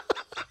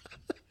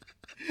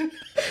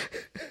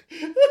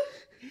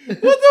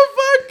 What the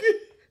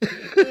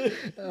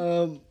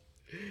fuck?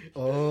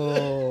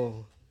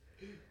 Oh,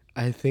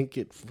 I think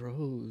it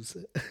froze.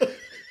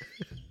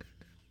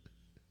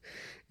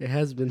 It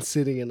has been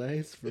sitting in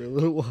ice for a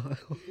little while.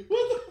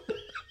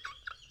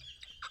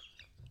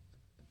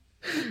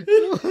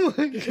 Oh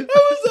my God. I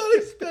was not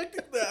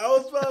expecting that.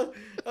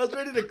 I was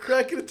ready to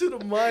crack it into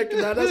the mic,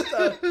 and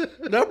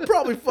that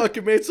probably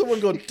fucking made someone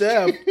go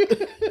deaf.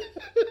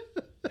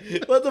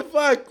 What the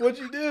fuck? What'd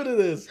you do to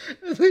this?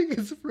 I think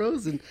it's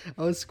frozen.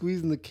 I was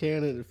squeezing the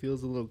can and it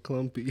feels a little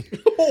clumpy.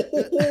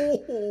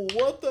 Oh,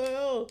 what the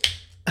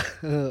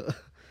hell?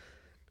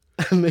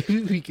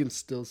 Maybe we can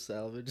still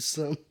salvage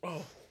some.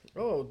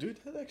 Oh, dude,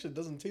 that actually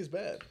doesn't taste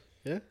bad.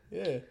 Yeah?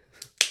 Yeah.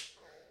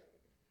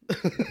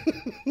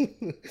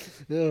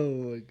 Oh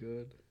my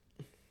God.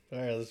 All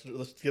right,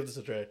 let's give this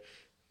a try.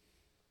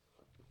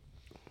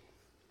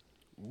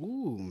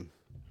 Ooh.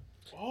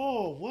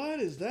 Oh, what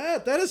is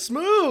that? That is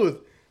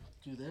smooth.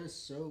 Dude, that is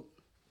so...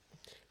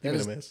 Give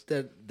it a miss.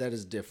 That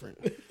is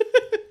different.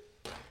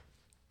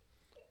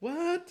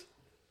 What?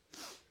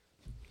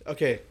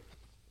 Okay,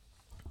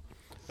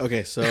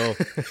 so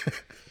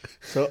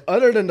so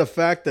other than the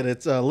fact that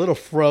it's a little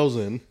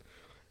frozen,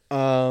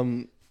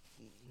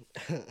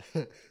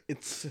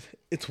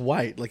 it's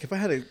white. Like if I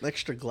had an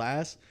extra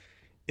glass,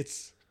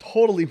 it's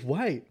totally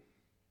white.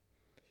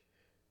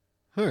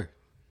 Huh.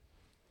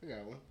 I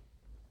got one.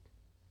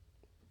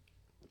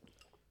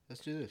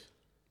 Let's do this.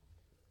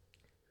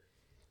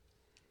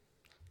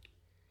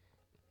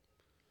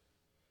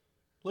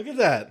 Look at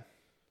that.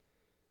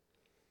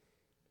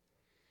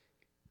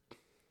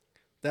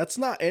 That's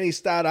not any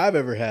stout I've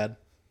ever had.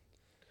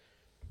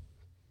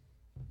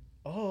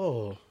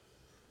 Oh,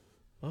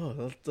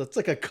 that's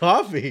like a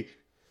coffee.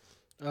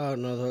 Oh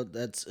no,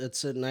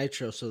 it's a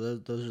nitro, so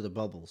those are the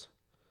bubbles.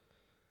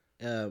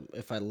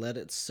 If I let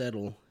it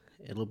settle,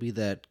 it'll be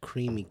that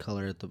creamy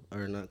color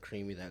or not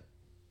creamy, that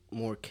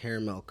more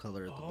caramel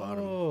color at the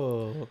bottom.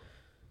 Oh.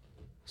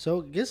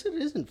 So I guess it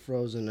isn't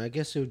frozen. I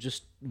guess it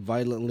just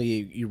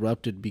violently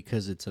erupted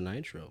because it's a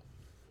nitro.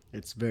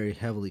 It's very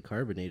heavily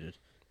carbonated.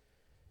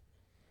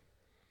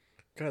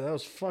 God, that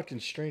was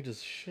fucking strange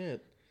as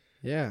shit.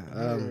 Yeah.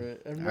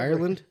 I've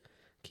Ireland,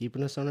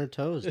 keeping us on our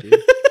toes, dude.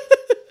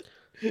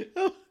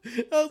 I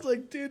was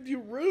like, dude, you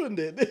ruined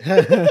it.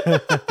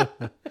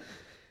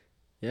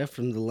 Yeah,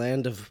 from the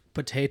land of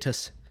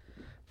potatoes.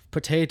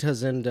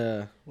 Potatoes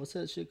and, what's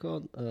that shit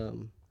called?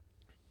 What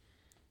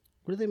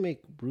do they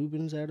make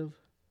Reubens out of?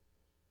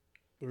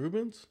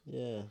 Reubens?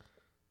 Yeah.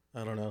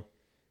 I don't know.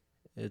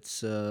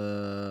 It's,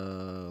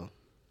 I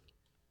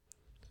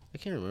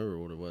can't remember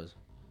what it was.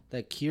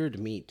 That cured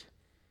meat.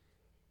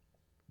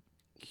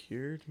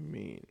 Cured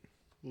meat.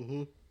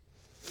 Mm-hmm.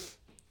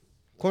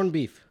 Corned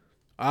beef.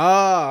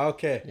 Ah,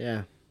 okay.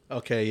 Yeah.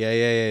 Okay,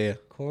 yeah.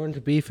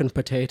 Corned beef and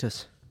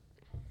potatoes.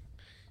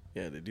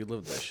 Yeah, they do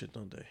love that shit,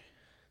 don't they?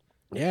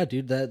 Yeah,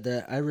 dude,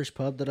 that Irish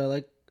pub that I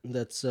like,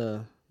 that's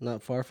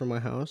not far from my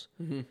house,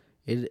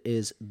 it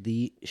is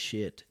the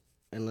shit.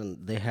 And then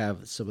they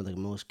have some of the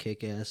most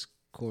kick-ass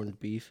corned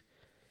beef.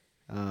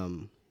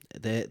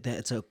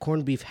 It's a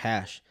corned beef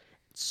hash.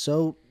 It's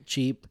so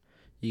cheap.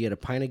 You get a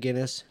pint of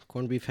Guinness,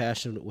 corned beef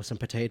hash with some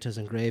potatoes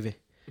and gravy.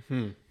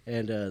 And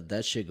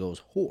that shit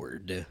goes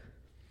hard.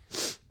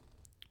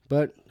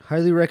 But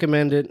highly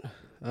recommend it.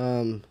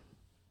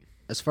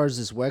 As far as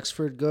this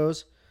Wexford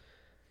goes,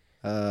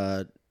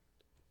 I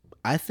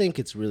think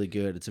it's really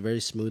good. It's a very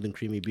smooth and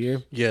creamy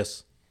beer.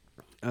 Yes.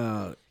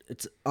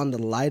 It's on the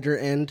lighter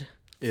end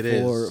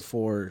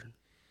for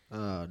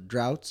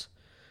droughts.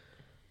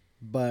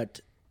 But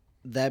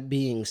that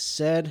being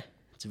said,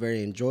 It's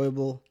very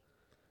enjoyable.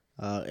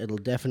 It'll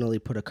definitely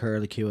put a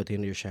curlicue at the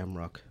end of your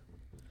shamrock.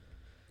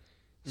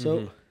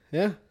 So,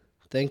 yeah.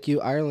 Thank you,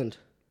 Ireland.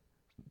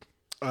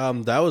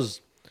 That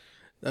was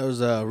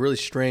really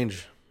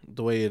strange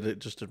the way it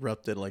just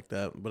erupted like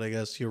that. But I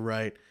guess you're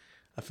right.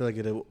 I feel like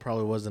it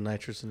probably was the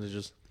nitrous and it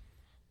just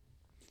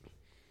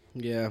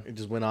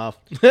went off.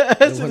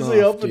 As soon as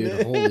they opened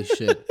it. Holy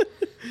shit.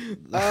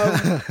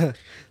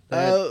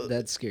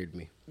 That scared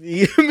me.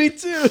 Yeah, me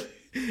too.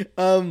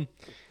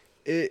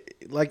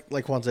 It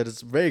like Juan said,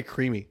 it's very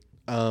creamy.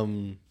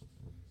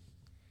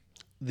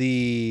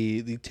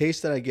 The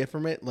taste that I get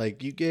from it,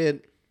 like you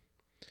get,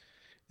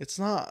 it's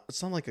not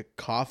like a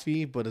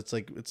coffee, but it's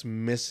like it's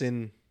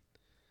missing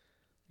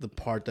the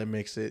part that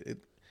makes it.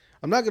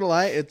 I'm not gonna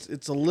lie,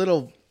 it's a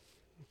little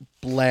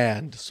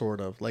bland, sort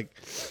of. Like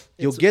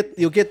you'll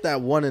get that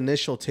one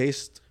initial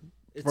taste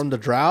from the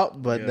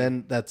drought, but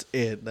then that's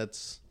it.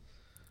 That's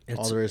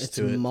all there is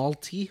to it. It's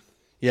malty.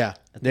 Yeah,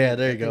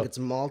 there you go. It's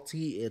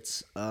malty.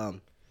 It's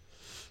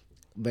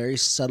very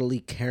subtly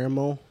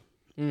caramel,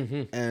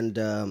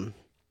 and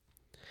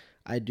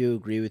I do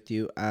agree with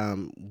you.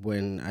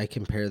 When I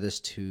compare this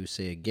to,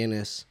 say, a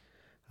Guinness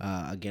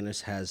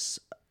has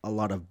a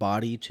lot of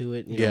body to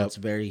it. You know, it's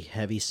very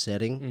heavy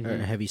setting or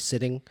heavy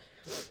sitting.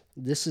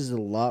 This is a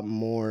lot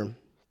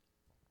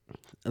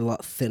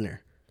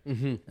thinner.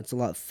 It's a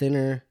lot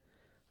thinner,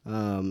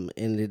 and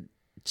it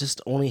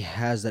just only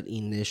has that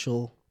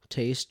initial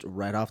taste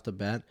right off the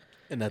bat,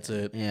 and that's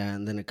it. Yeah,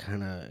 and then it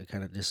kind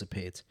of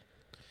dissipates.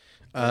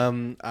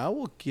 I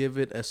will give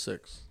it a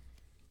 6.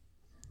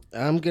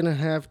 I'm gonna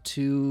have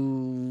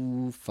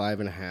to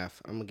 5.5.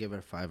 I'm gonna give it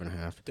a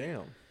 5.5.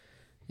 Damn.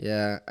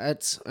 Yeah,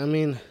 I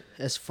mean,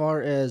 as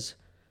far as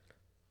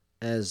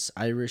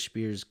Irish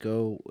beers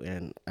go,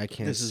 and I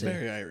can't. This is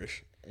very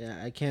Irish.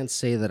 Yeah, I can't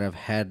say that I've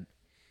had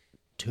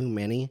too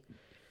many,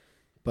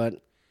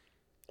 but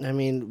I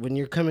mean, when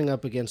you're coming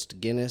up against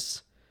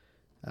Guinness,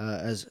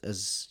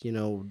 as you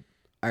know,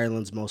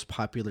 Ireland's most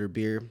popular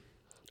beer,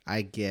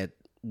 I get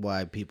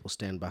why people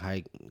stand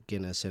behind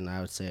Guinness, and I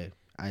would say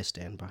I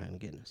stand behind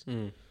Guinness.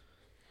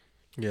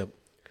 Yep.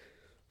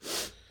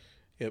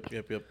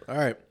 All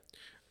right.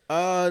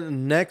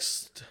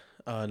 Next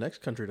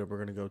country that we're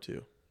gonna go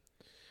to.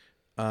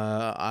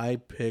 I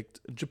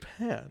picked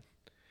Japan.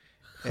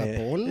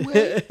 Japón,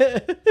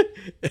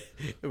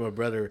 my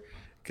brother,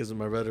 because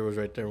my brother was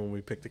right there when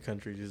we picked the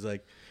countries. He's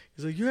like,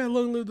 yeah,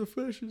 long live the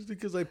fascists,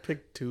 because I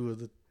picked 2 of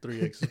the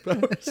 3 Axis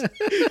powers.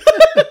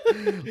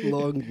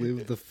 Long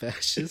live the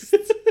fascists.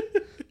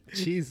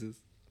 Jesus.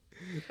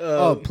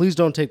 Please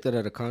don't take that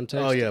out of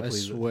context. Oh, yeah, I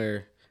please.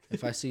 swear.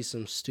 If I see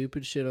some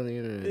stupid shit on the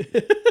internet.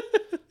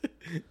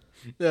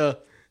 No,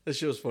 that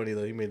shit was funny,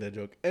 though. He made that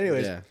joke.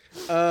 Anyways,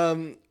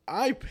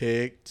 I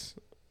picked,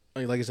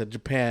 like I said,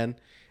 Japan.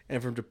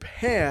 And from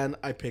Japan,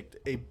 I picked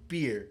a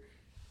beer.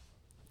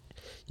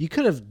 You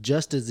could have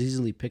just as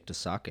easily picked a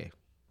sake.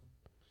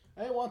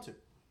 I didn't want to.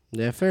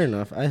 Yeah, fair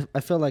enough.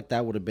 I feel like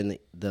that would have been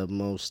the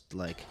most,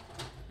 like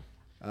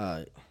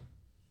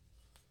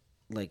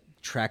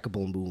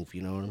trackable move,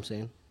 you know what I'm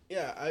saying?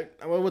 Yeah,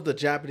 I went with the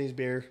Japanese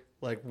beer,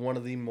 like one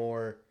of the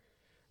more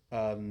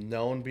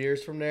known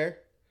beers from there.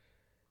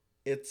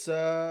 It's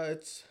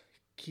Kirin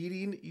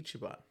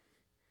Ichiban.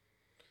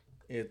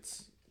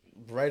 It's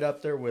right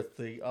up there with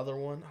the other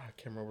one. I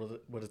can't remember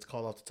what it's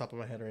called off the top of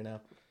my head right now.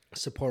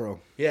 Sapporo.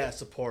 Yeah,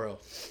 Sapporo.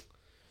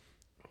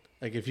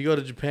 Like if you go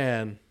to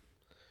Japan,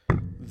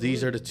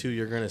 these are the 2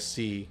 you're gonna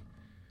see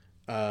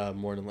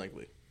more than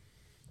likely.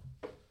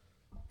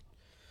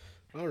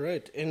 All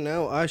right, and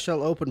now I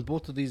shall open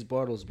both of these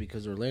bottles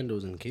because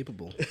Orlando's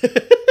incapable. Shut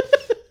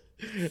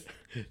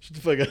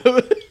the fuck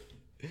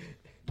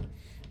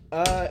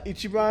up.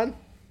 Ichiban,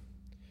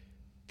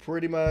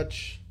 pretty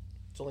much,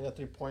 it's only got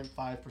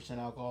 3.5%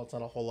 alcohol. It's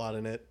not a whole lot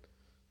in it.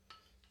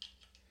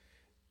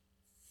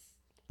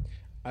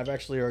 I've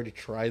actually already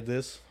tried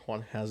this.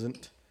 Juan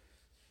hasn't.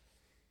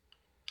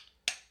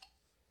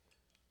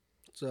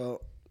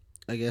 So,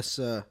 I guess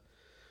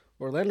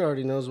Orlando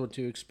already knows what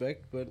to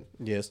expect, but...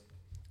 Yes.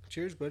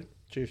 Cheers, buddy.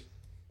 Cheers.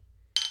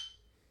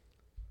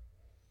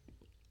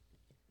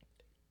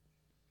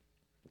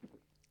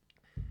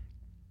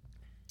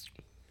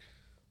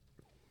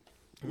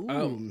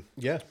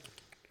 Yeah.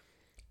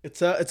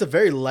 It's a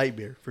very light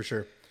beer for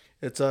sure.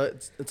 It's a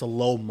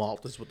low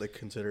malt is what they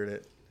considered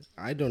it.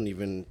 I didn't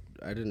even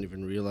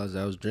realize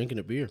I was drinking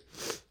a beer.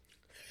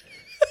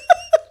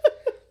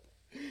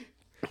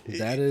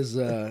 That is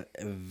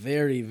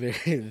very,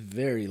 very,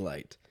 very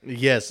light.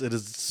 Yes, it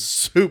is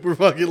super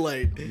fucking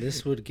light.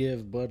 This would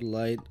give Bud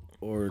Light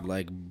or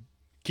like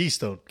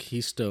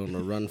Keystone a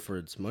run for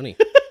its money.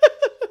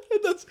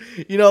 That's,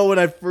 when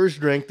I first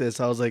drank this,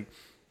 I was like,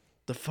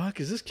 the fuck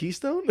is this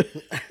Keystone?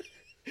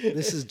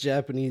 This is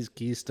Japanese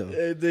Keystone.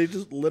 They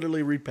just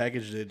literally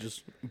repackaged it,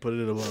 just put it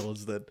in a bottle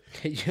instead.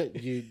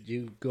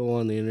 You go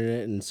on the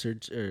internet and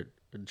search or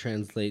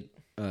translate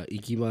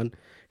Ichiban,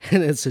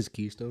 and it says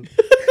Keystone.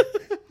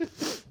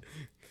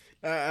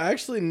 I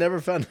actually never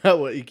found out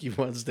what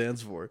Ichiban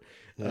stands for.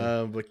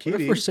 But Keating,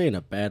 what if we're saying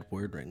a bad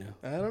word right now?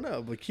 I don't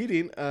know. But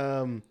Keating,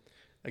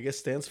 I guess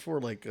stands for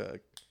like a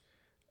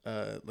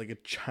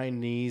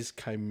Chinese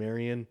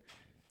chimerian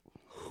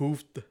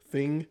hoofed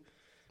thing.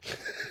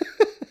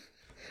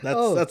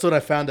 That's what I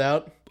found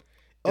out.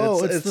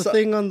 It's the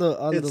thing on the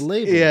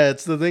label. Yeah,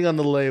 it's the thing on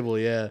the label.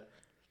 Yeah,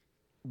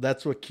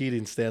 that's what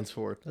Keating stands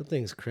for. That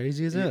thing's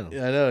crazy as hell.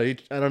 Yeah, I know.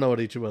 I don't know what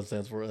each one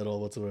stands for at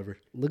all whatsoever.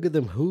 Look at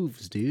them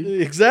hooves,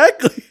 dude.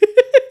 Exactly.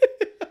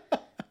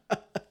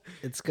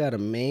 It's got a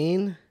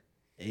mane,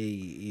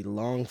 a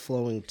long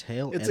flowing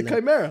tail. It's a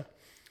chimera.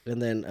 And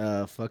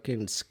then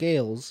fucking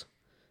scales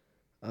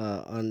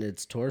on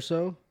its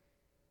torso.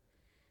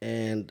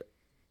 And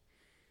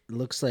it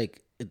looks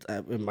like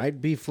it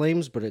might be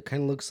flames, but it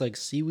kind of looks like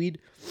seaweed.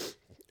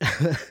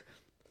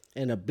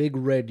 And a big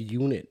red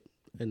unit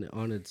in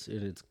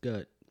its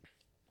gut.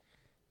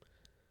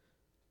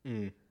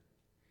 I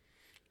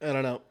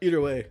don't know. Either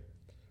way.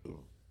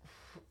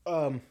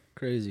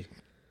 Crazy.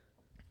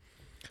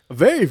 A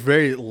very,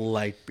 very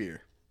light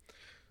beer.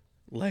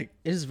 Like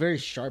it is very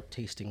sharp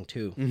tasting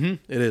too. Mm-hmm,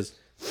 it is.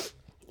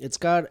 It's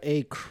got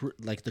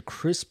like the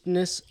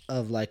crispness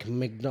of like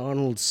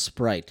McDonald's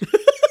Sprite.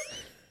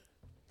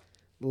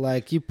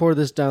 Like you pour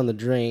this down the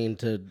drain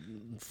to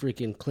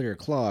freaking clear a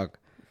clog.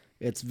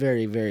 It's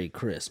very, very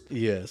crisp.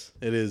 Yes,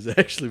 it is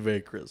actually very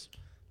crisp.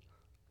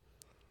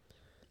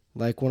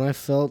 Like when I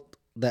felt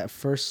that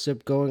first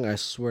sip going, I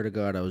swear to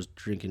God I was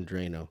drinking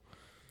Drano.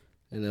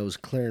 And it was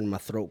clearing my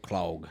throat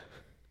clog.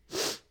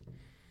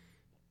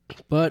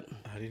 But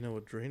how do you know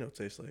what Drano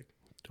tastes like?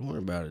 Don't worry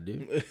about it,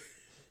 dude.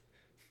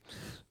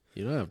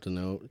 You don't have to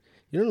know.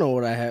 You don't know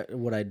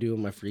what I do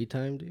in my free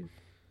time, dude.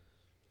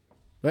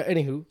 But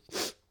anywho,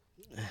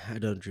 I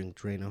don't drink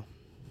Drano.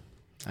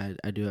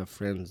 I do have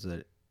friends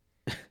that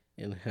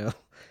inhale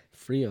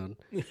Freon.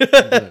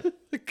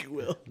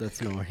 Well,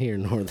 that's nor here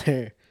nor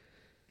there.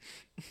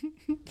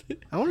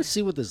 I want to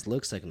see what this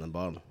looks like in the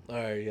bottom. All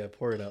right, yeah,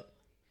 pour it out.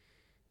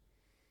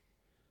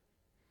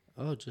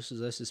 Oh, just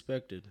as I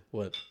suspected.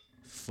 What?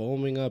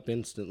 Foaming up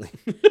instantly.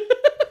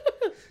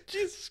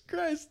 Jesus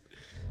Christ.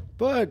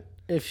 But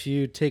if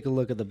you take a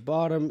look at the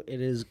bottom, it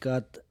has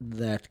got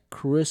that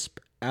crisp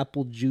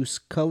apple juice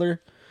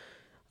color,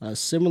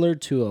 similar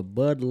to a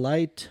Bud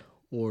Light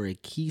or a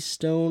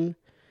Keystone.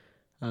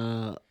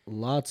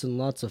 Lots and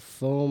lots of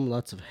foam,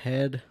 lots of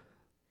head.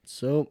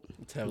 So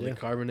it's heavily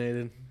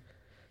carbonated.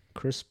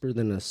 Crisper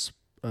than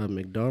a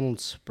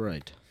McDonald's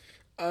Sprite.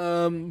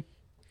 For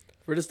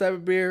this type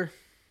of beer,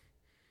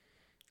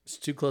 it's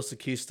too close to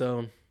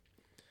Keystone.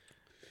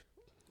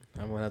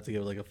 I'm going to have to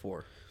give it like a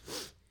 4.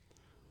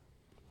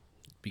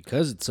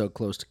 Because it's so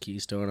close to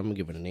Keystone, I'm going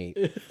to give it an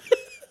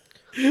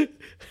 8.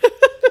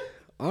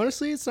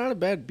 Honestly, it's not a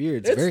bad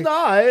beer. It's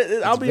not.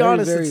 I'll be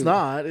honest, it's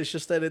not. It's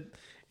just that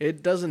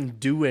it doesn't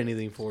do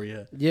anything for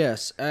you.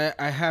 Yes,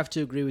 I have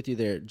to agree with you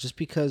there. Just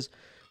because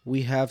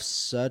we have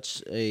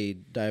such a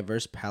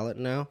diverse palate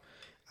now,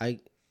 I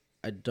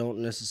don't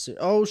necessarily...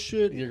 Oh,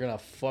 shit. You're going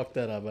to fuck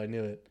that up. I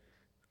knew it.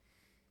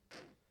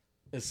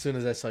 As soon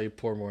as I saw you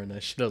pour more in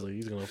that shit, I was like,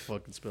 he's going to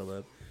fucking spill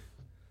that.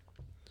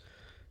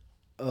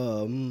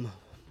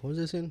 What was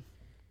I saying?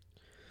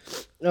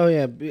 Oh,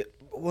 yeah.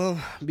 Well,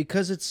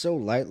 because it's so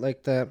light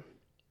like that,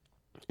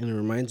 and it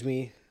reminds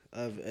me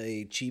of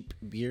a cheap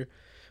beer,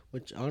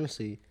 which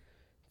honestly,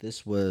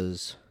 this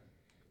was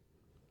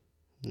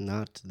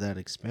not that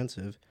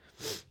expensive.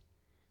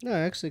 No,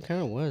 actually, it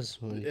kind of was.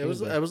 It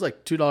was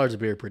like $2 a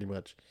beer, pretty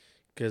much,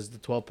 because the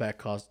 12-pack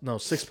cost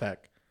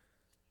 6-pack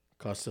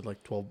costed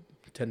like $12.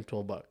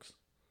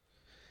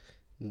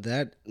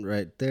 That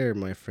right there,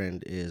 my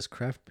friend, is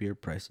craft beer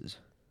prices.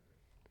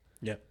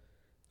 Yeah.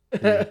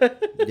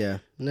 Yeah.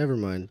 Never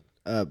mind.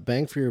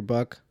 Bang for your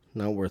buck,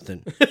 not worth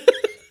it.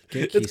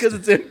 It's because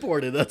it's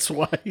imported. That's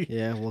why.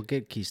 Yeah, well,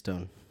 get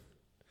Keystone.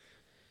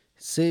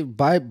 Say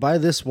buy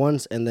this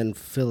once and then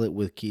fill it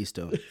with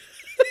Keystone.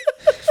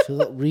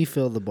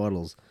 Refill the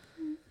bottles.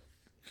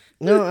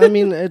 No, I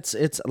mean it's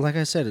like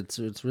I said,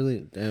 it's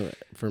really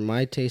for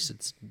my taste,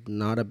 it's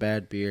not a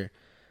bad beer.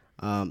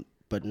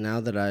 But now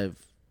that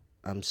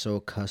I'm so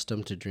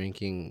accustomed to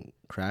drinking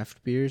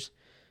craft beers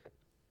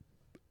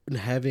and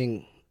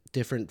having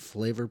different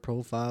flavor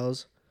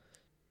profiles,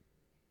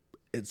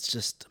 it's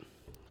just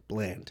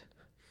bland.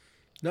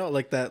 No,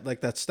 like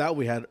that stout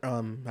we had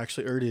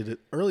actually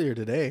earlier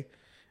today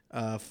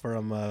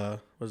from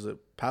was it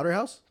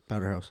Powderhouse?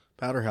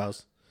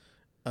 Powderhouse.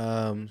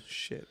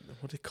 Shit,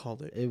 what they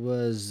called it? It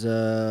was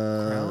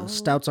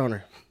Stout's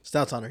Honor.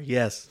 Stout's Honor,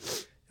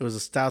 yes. It was a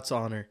Stout's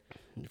Honor.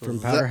 From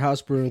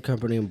Powderhouse Brewing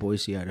Company in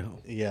Boise,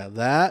 Idaho. Yeah,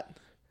 that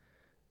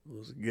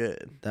was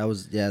good. That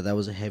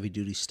was a heavy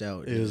duty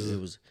stout.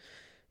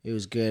 It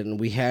was good, and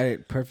we had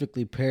it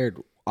perfectly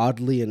paired,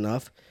 oddly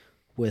enough,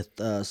 with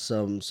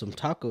some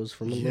tacos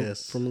from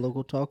a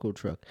local taco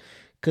truck,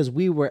 because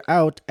we were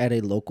out at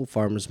a local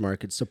farmers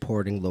market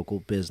supporting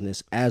local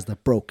business, as the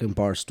Broken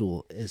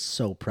Barstool is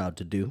so proud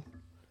to do.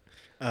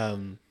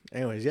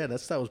 Anyways, yeah, that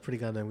stout was pretty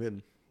goddamn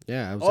good.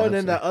 Yeah. And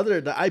then the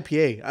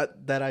IPA,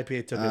 that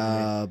IPA took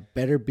it.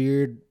 Better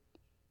Beard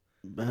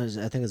I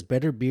think it's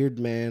Better Beard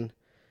Man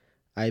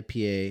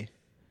IPA.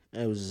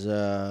 It was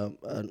I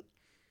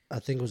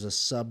think it was a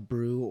sub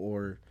brew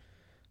or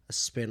a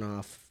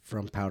spin-off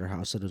from Powder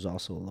House. It was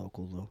also a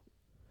local though.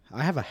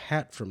 I have a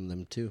hat from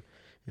them too,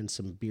 and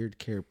some beard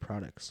care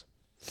products.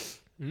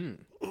 Yeah.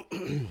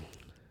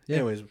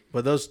 Anyways,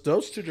 but those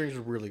two drinks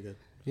are really good.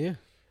 Yeah.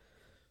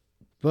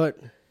 But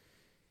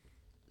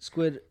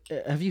Squid,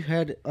 have you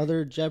had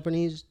other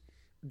Japanese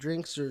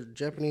drinks or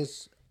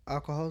Japanese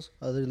alcohols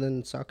other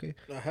than sake?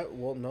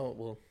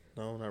 No,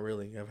 not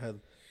really. I've had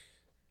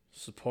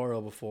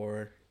Sapporo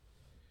before,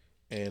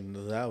 and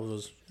that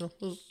was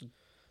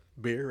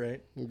beer,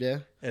 right? Yeah.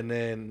 And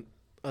then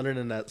other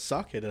than that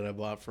sake that I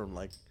bought from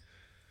like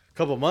a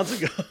couple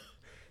months ago,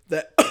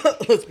 that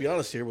let's be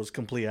honest here was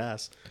complete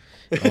ass.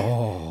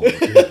 Oh,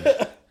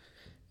 dude.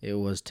 It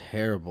was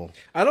terrible.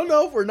 I don't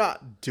know if we're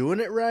not doing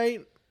it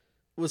right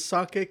with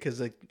sake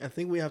because I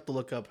think we have to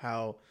look up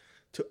how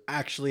to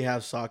actually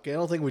have sake. I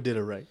don't think we did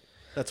it right.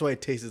 That's why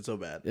it tasted so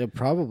bad. Yeah,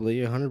 probably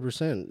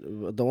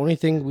 100%. The only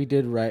thing we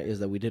did right is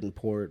that we didn't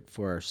pour it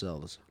for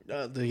ourselves.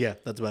 Yeah,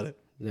 that's about it.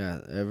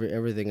 Yeah,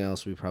 everything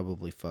else we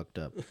probably fucked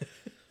up.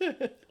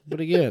 But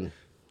again,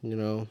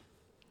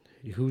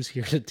 who's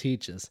here to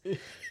teach us?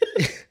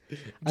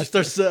 Just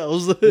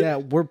ourselves. Yeah,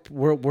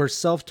 we're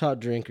self-taught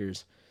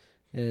drinkers,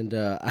 and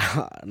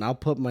I'll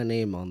put my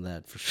name on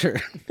that for sure.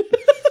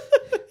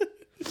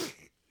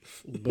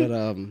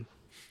 But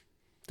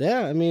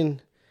yeah, I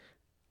mean,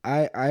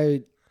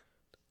 I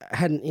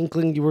had an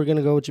inkling you were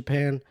gonna go with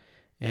Japan,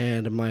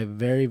 and my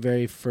very,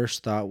 very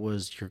first thought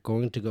was you're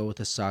going to go with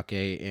a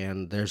sake,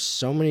 and there's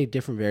so many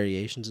different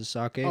variations of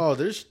sake. Oh,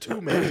 there's too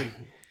many.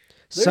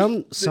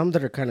 Some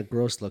that are kind of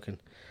gross looking.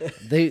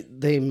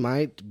 They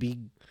might be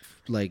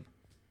like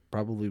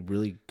probably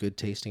really good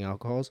tasting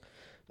alcohols,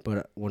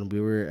 but when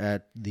we were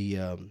at the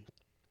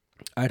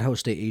Idaho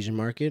State Asian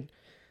Market,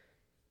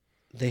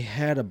 they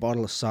had a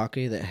bottle of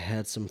sake that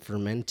had some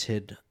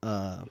fermented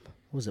what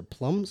was it,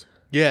 plums?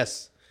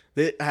 Yes.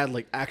 They had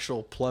like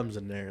actual plums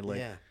in there. Like,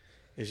 yeah.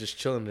 It's just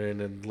chilling there and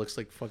then it looks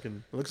like a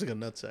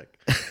nutsack.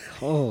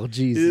 Oh,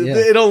 jeez. Yeah.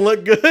 It don't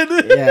look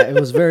good. Yeah, it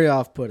was very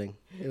off-putting.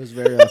 It was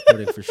very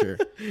off-putting for sure.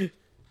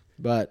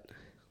 But,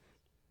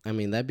 I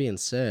mean, that being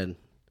said,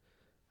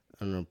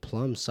 I don't know,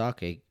 plum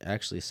sake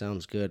actually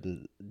sounds good.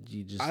 And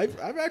you just...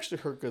 I've actually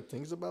heard good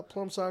things about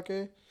plum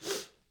sake.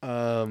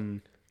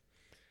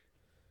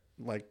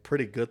 Like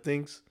pretty good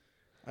things.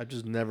 I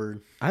just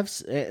never.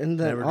 And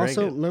then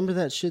also remember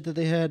that shit that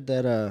they had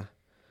that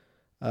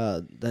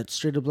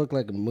straight up looked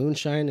like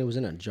moonshine. It was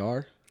in a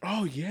jar.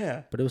 Oh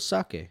yeah, but it was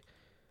sake.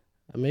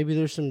 Maybe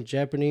there's some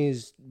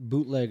Japanese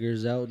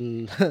bootleggers out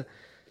in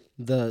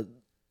the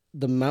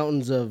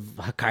mountains of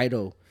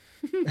Hokkaido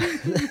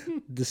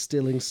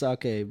distilling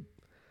sake. I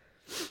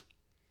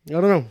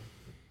don't know,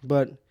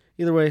 but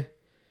either way,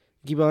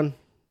 Gibbon,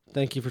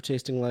 thank you for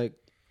tasting like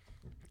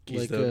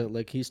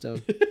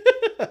Keystone.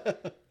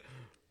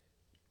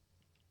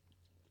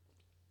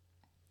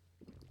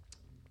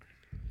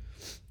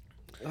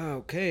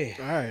 Okay.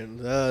 All right.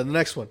 The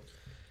next one.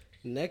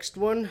 Next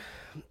one.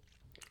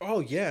 Oh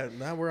yeah.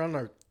 Now we're on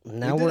our.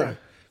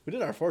 We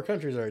did our 4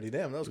 countries already.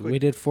 Damn, that was quick. We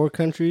did 4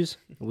 countries.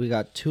 We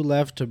got 2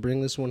 left to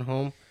bring this one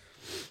home.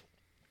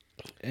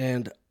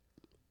 And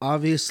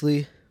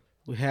obviously,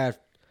 we have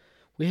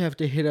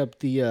to hit up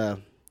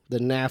the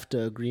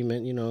NAFTA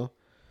agreement.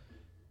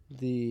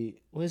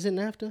 What is it,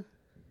 NAFTA?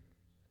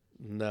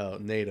 No,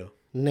 NATO.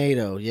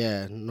 NATO,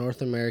 yeah,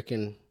 North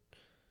American.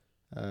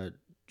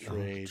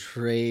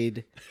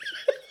 Trade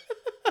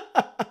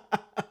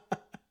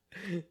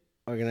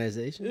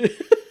organization.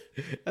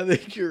 I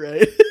think you're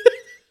right.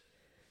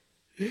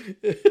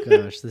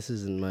 Gosh, this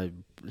isn't my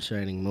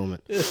shining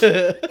moment.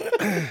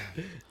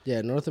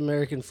 Yeah, North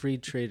American Free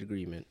Trade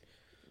Agreement.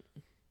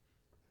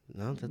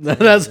 No,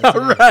 that's not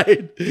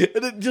right.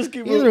 Just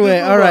keep either way.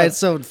 All right,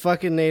 so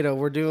fucking NATO.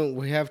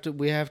 We have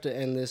to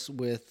end this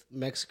with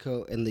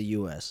Mexico and the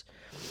U.S.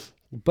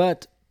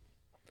 But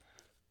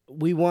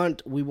we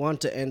want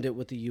to end it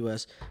with the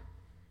U.S.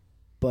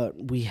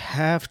 But we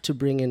have to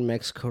bring in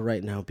Mexico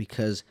right now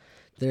because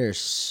there are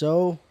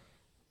so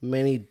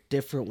many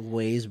different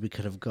ways we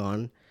could have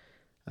gone,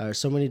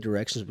 so many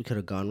directions we could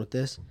have gone with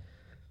this.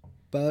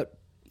 But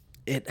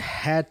it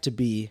had to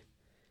be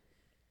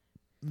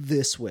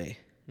this way.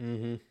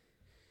 Mm-hmm.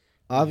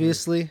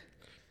 Obviously,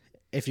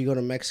 if you go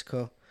to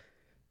Mexico,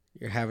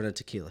 you're having a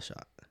tequila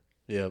shot.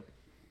 Yep.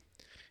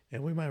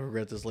 And we might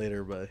regret this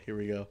later, but here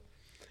we go.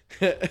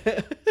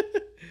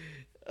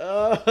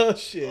 Oh,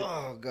 shit.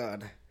 Oh,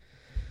 God.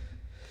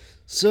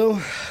 So,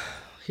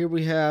 here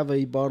we have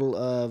a bottle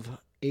of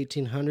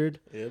 1800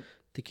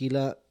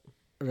 tequila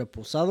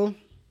reposado.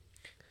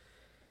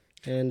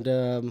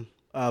 And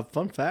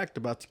fun fact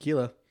about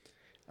tequila,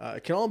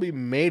 it can all be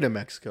made in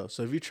Mexico.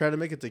 So if you try to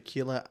make a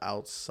tequila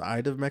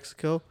outside of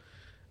Mexico,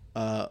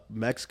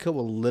 Mexico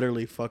will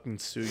literally fucking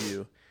sue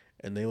you,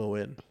 and they will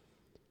win.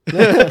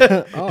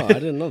 Oh, I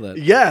didn't know that.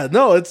 Yeah,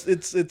 no, it's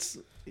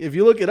if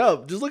you look it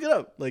up, just look it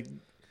up. Like,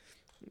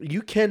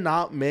 you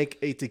cannot make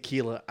a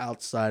tequila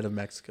outside of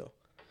Mexico.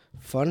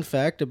 Fun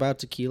fact about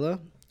tequila: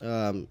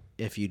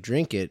 if you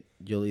drink it,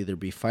 you'll either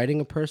be fighting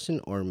a person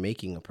or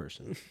making a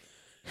person.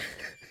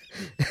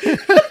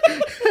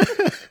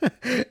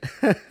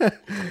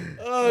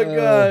 Oh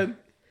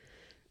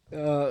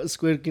God!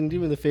 Squid, can you do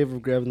me the favor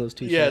of grabbing those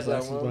two? Yes,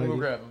 we'll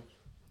grab them.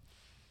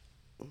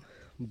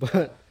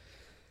 But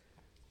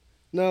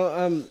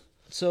no,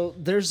 so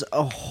there's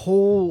a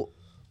whole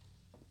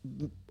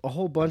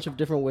bunch of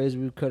different ways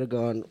we could have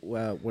gone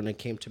when it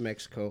came to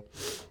Mexico,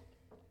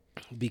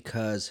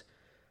 because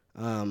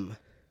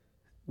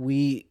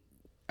we,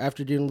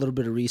 after doing a little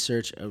bit of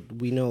research,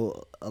 we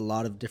know a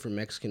lot of different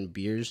Mexican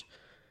beers,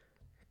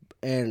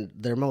 and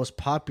their most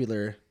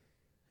popular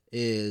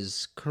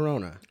is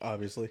Corona,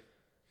 obviously,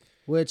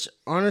 which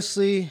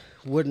honestly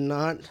would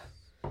not.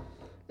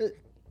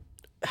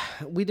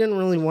 We didn't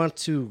really want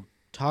to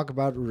talk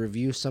about or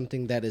review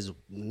something that is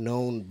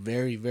known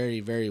very, very,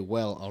 very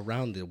well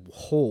around the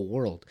whole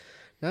world,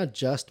 not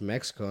just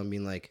Mexico. I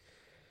mean, like,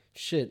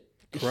 shit.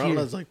 Corona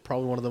is like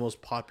probably one of the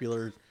most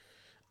popular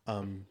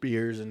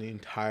beers in the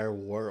entire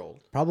world.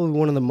 Probably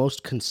one of the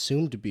most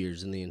consumed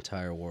beers in the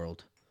entire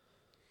world.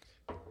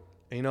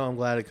 And, I'm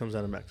glad it comes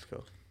out of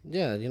Mexico.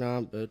 Yeah,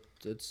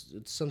 it's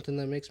something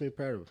that makes me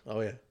proud of. Oh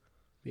yeah,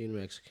 being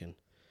Mexican.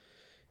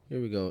 Here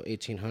we go,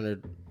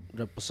 1800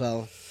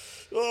 Reposado.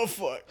 Oh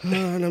fuck!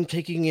 And I'm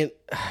taking it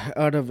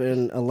out of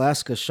an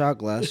Alaska shot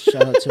glass.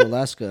 Shout out to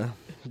Alaska,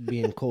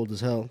 being cold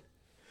as hell.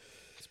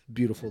 It's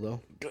beautiful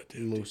though,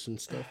 moose and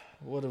stuff.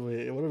 What are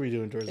we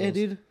doing towards Hey, those?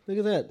 dude, look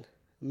at that,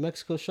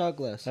 Mexico shot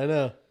glass. I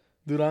know,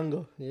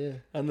 Durango. Yeah,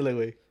 Ándale,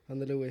 güey.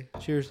 Ándale, güey.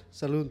 Cheers,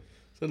 salud.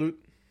 Salud.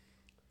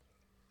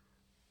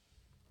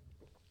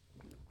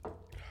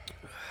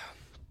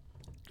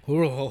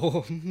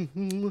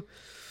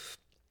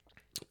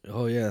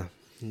 Oh yeah,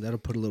 that'll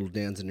put a little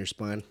dance in your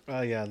spine.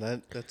 Oh yeah,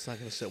 that's not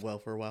gonna sit well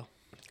for a while.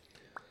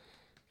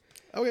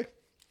 Okay.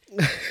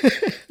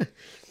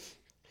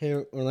 Hey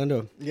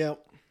Orlando. Yeah.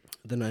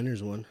 The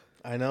Niners won.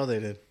 I know they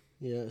did.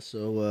 Yeah,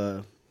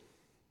 so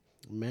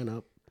man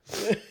up.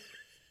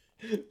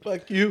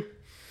 Fuck you.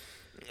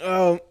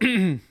 Well,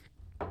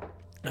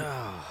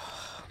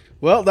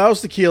 that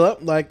was tequila.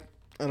 Like,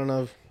 I don't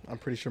know. I'm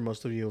pretty sure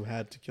most of you have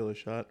had tequila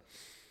shot.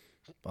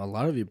 A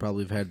lot of you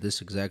probably have had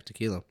this exact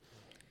tequila.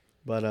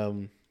 But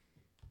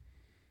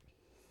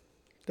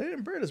they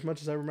didn't burn as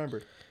much as I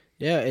remember.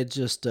 Yeah, it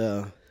just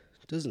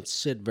doesn't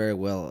sit very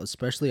well,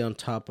 especially on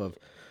top of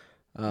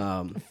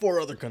 4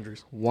 other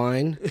countries.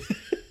 Wine,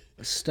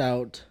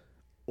 stout,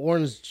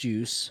 orange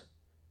juice,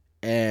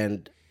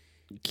 and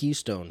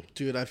Keystone.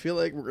 Dude, I feel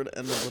like we're going to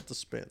end up with the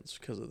spins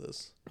because of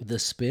this. The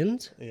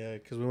spins? Yeah,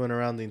 because we went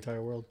around the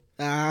entire world.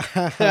 Very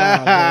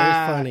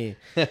funny.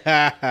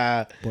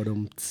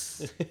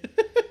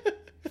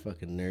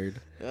 Fucking nerd.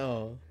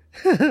 Oh.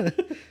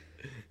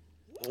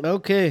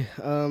 Okay.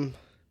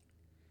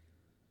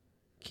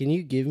 Can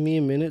you give me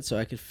a minute so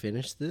I could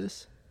finish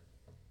this?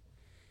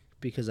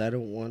 Because I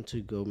don't want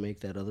to go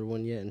make that other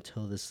one yet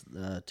until this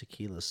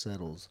tequila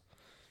settles.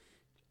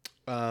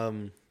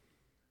 No.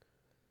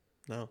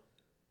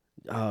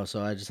 Oh,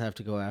 so I just have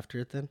to go after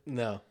it then?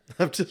 No.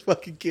 I'm just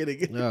fucking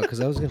kidding. No, because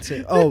I was going to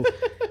say,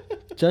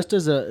 just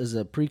as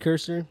a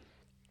precursor,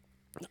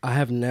 I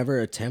have never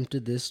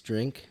attempted this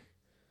drink.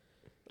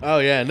 Oh,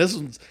 yeah, and this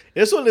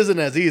one isn't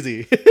as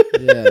easy.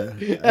 Yeah.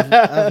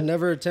 I've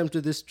never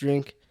attempted this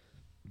drink.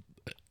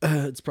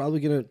 It's probably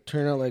going to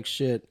turn out like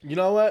shit. You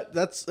know what?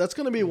 That's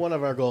going to be one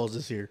of our goals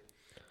this year.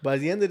 By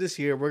the end of this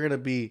year, we're going to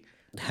be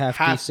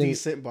half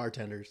decent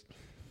bartenders.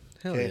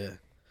 Hell yeah.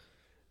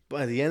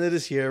 By the end of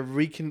this year,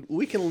 we can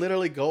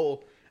literally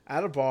go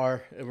at a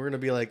bar and we're going to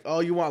be like, oh,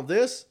 you want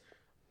this?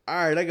 All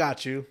right, I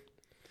got you.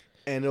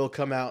 And it'll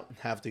come out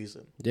half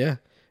decent. Yeah.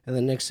 And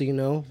the next thing you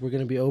know, we're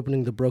going to be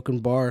opening the Broken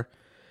Bar,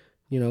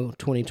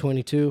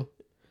 2022.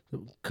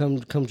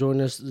 Come join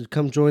us.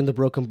 Come join the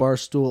Broken Bar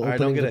stool. Right,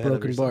 opening the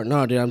Broken Bar.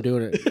 No, dude, I'm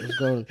doing it. Let's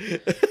go.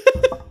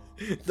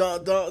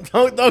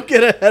 Don't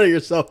get ahead of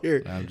yourself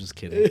here. I'm just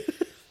kidding.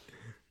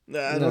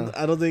 I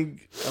don't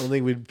think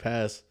we'd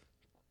pass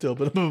to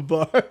open up a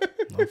bar.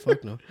 No,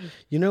 fuck no.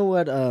 You know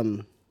what?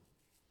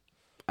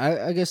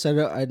 I guess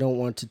I don't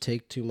want to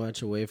take too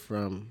much away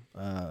from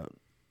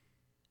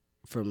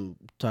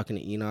talking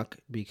to Enoch,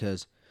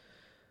 because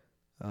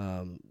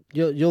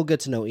you'll get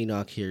to know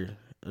Enoch here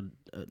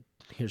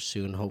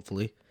soon,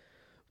 hopefully.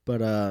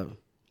 But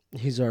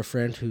he's our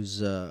friend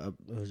who's a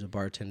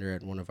bartender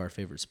at one of our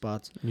favorite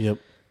spots. Yep.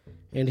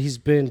 And he's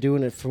been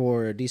doing it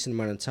for a decent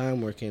amount of time,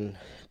 working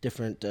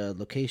different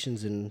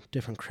locations and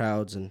different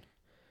crowds. And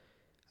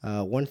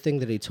one thing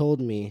that he told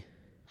me,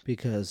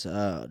 because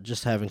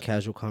just having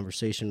casual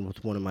conversation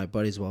with one of my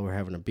buddies while we're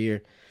having a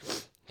beer,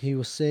 he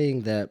was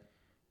saying that,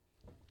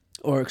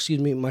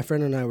 my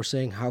friend and I were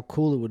saying how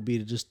cool it would be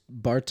to just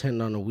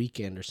bartend on a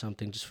weekend or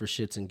something, just for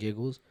shits and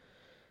giggles.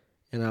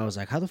 And I was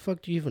like, how the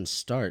fuck do you even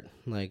start?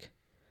 Like,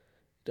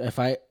 if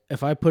I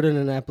put in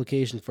an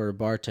application for a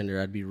bartender,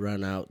 I'd be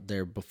run out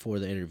there before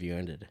the interview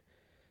ended.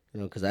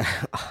 Because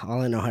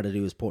all I know how to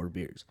do is pour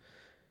beers.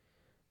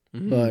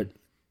 Mm. But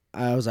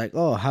I was like,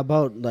 oh, how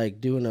about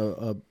like doing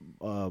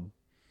a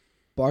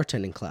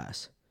bartending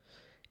class?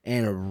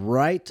 And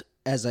right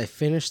as I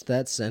finished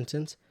that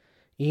sentence,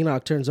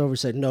 Enoch turns over and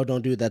said, no,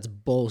 don't do it. That's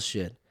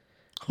bullshit.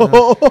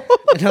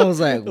 And I was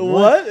like,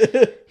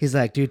 what? He's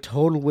like, dude,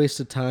 total waste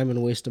of time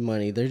and waste of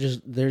money. They're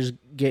just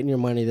getting your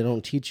money. They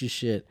don't teach you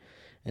shit.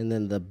 And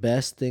then the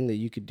best thing that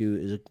you could do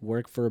is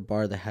work for a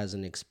bar that has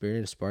an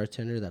experienced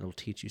bartender that'll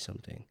teach you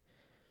something.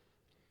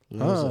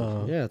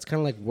 Like, yeah, it's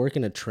kind of like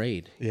working a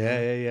trade.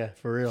 Yeah,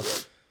 for real.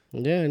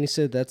 Yeah, and he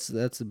said that's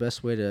the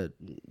best way to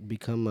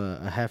become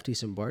a half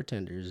decent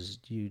bartender is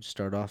you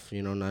start off,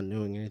 not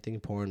knowing anything,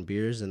 pouring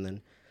beers, and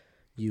then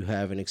you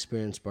have an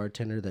experienced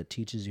bartender that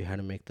teaches you how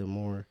to make the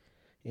more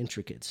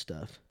intricate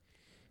stuff.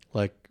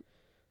 Like,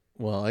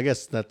 well, I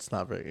guess that's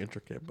not very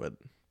intricate, but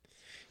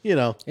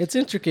it's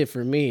intricate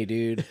for me,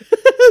 dude.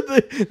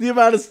 the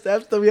amount of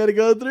steps that we had to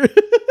go through.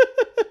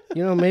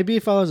 Maybe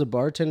if I was a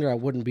bartender, I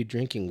wouldn't be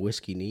drinking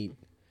whiskey neat.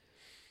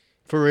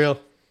 For real.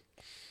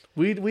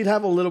 We'd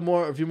have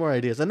a few more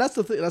ideas, and that's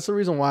the thing. That's the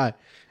reason why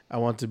I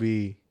want to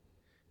be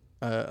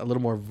a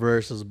little more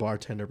versed as a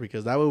bartender,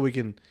 because that way we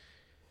can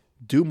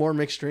do more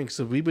mixed drinks.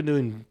 So we've been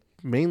doing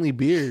mainly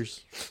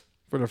beers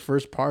for the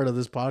first part of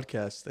this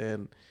podcast,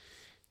 and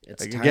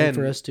it's time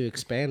for us to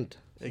expand.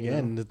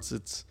 Again,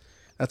 it's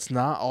that's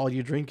not all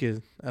you drink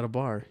at a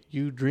bar.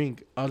 You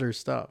drink other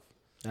stuff.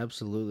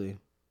 Absolutely.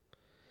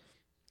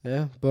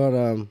 Yeah, but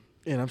and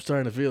I'm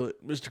starting to feel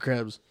it, Mr.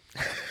 Krabs.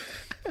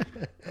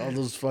 All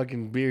those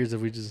fucking beers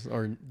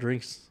or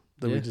drinks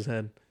that we just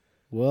had.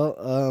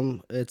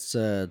 Well, it's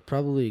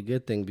probably a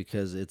good thing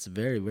because it's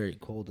very, very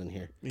cold in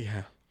here.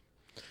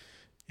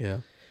 Yeah.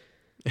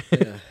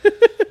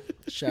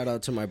 Shout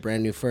out to my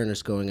brand new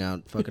furnace going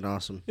out. Fucking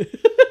awesome.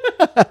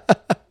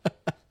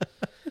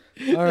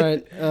 All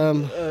right,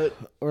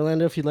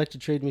 Orlando, if you'd like to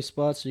trade me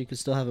spots so you can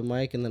still have a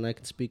mic and then I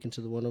can speak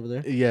into the one over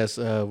there. Yes,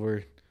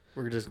 we're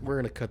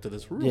gonna cut to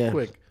this real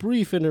quick.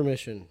 Brief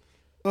intermission.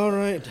 All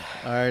right.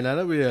 Now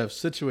that we have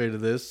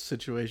situated this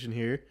situation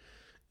here.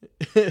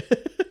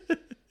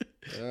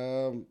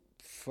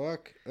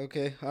 Fuck.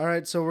 Okay. All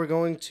right. So we're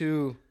going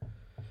to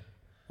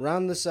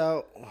round this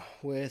out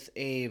with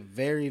a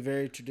very,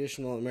 very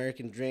traditional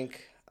American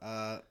drink,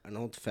 an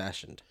old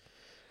fashioned.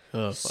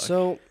 Oh, fuck.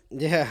 So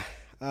yeah,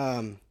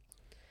 an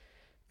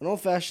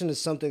old fashioned is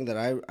something that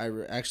I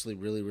actually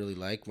really, really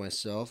like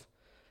myself.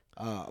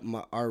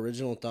 Our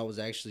original thought was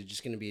actually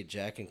just gonna be a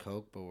Jack and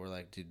Coke, but we're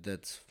like, dude,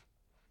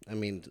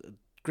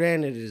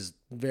 granted, it is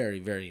very,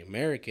 very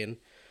American,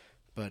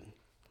 but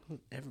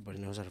everybody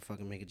knows how to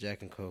fucking make a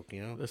Jack and Coke,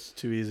 That's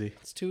too easy.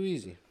 It's too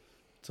easy.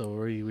 So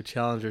we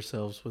challenge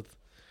ourselves with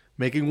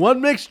making one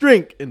mixed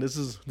drink, and this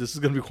is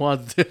gonna be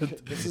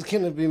quantitative. This is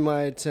gonna be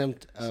my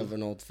attempt of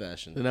an old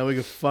fashioned. And now we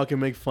can fucking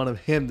make fun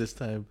of him this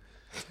time.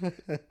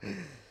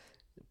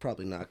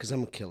 Probably not, because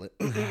I'm gonna kill it.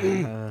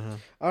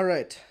 All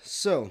right,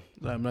 so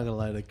I'm not gonna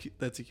lie,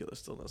 that tequila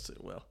still not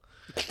sitting well.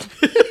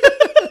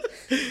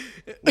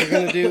 We're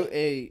gonna do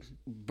a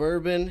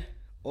bourbon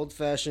old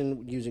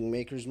fashioned using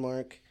Maker's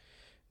Mark.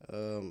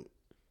 See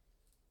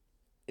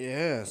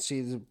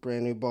the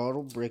brand new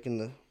bottle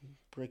breaking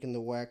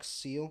the wax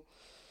seal.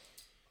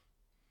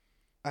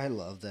 I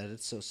love that.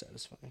 It's so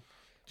satisfying.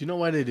 Do you know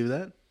why they do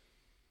that?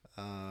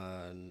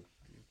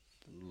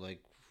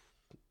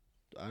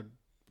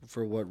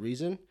 For what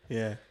reason?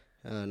 Yeah.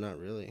 Not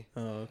really.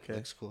 Oh, okay.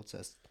 Looks cool.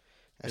 It's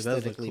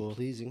aesthetically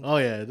pleasing. Oh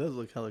yeah, it does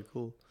look hella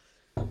cool.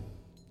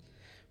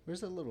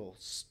 Where's that little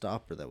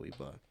stopper that we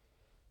bought?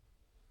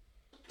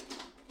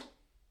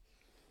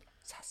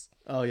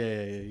 Oh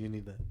yeah. You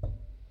need that.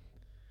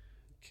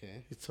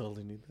 Okay. You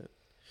totally need that.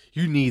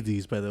 You need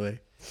these, by the way,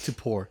 to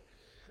pour.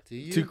 Do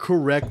you? To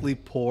correctly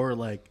pour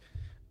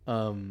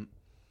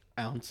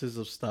ounces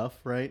of stuff,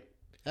 right?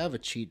 I have a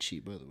cheat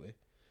sheet, by the way.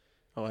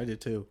 Oh, I did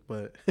too,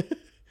 but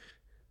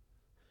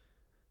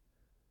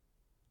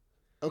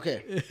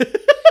okay.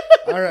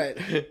 All right.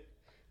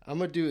 I'm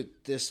gonna do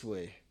it this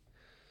way.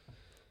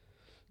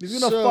 He's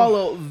gonna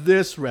follow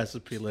this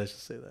recipe. Let's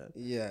just say that.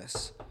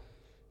 Yes.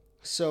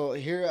 So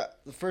here,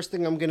 the first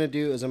thing I'm gonna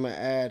do is I'm gonna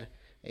add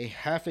a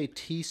half a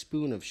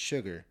teaspoon of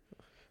sugar,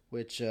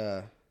 which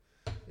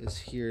is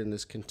here in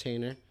this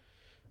container.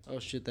 Oh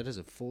shit, that is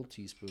a full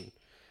teaspoon.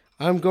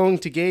 I'm going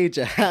to gauge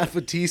a half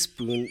a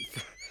teaspoon.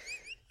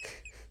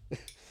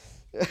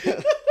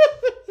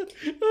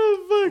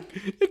 Oh fuck!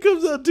 It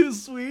comes out too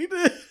sweet.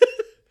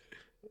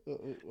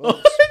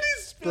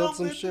 Spilled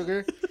some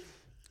sugar.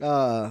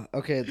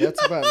 Okay,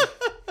 that's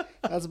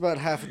about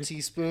half a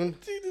teaspoon.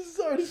 Dude, this is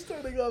already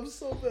starting off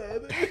so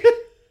bad.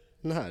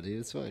 Nah, dude,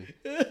 it's fine.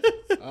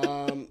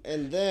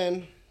 And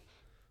then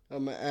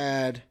I'm gonna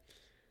add.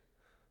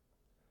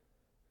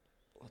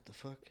 What the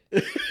fuck?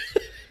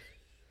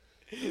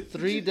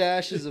 3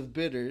 dashes of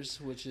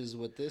bitters, which is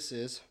what this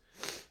is.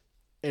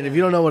 And if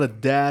you don't know what a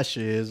dash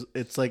is,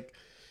 it's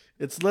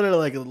literally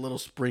like a little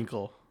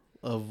sprinkle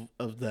of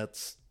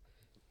that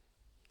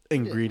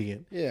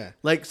ingredient. Yeah.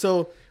 Like,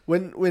 so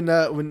when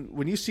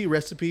you see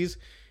recipes,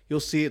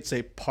 you'll see it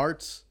say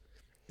parts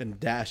and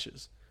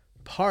dashes.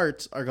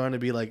 parts are going to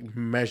be like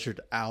measured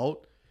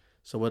out.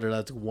 So whether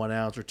that's 1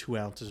 ounce or 2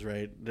 ounces,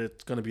 right?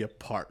 It's going to be a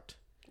part.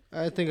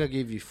 I think I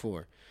gave you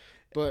 4.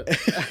 But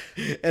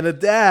and a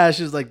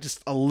dash is like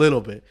just a little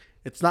bit.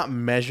 It's not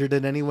measured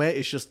in any way.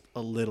 It's just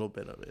a little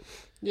bit of it.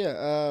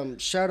 Yeah.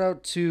 Shout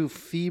out to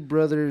Fee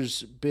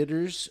Brothers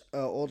Bitters,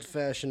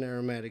 old-fashioned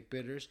aromatic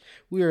bitters.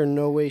 We are in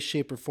no way,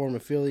 shape, or form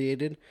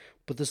affiliated,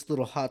 but this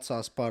little hot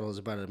sauce bottle is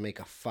about to make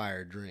a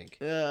fire drink.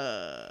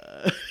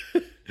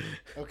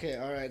 Okay.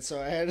 All right. So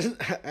I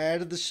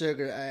added the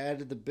sugar. I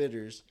added the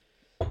bitters.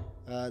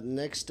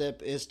 Next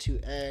step is to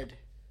add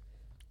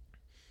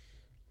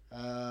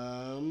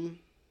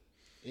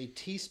a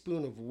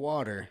teaspoon of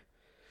water.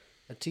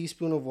 A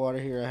teaspoon of water.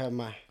 Here I have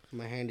my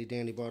handy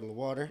dandy bottle of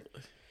water.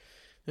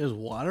 There's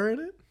water in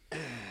it?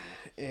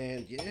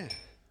 And yeah.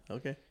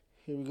 Okay.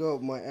 Here we go.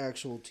 My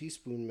actual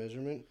teaspoon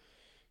measurement.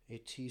 A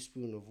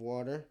teaspoon of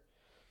water.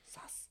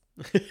 Sauce.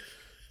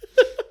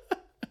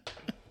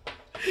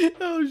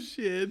 Oh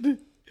shit.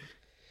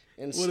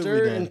 And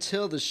stir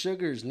until the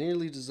sugar is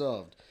nearly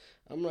dissolved.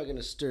 I'm not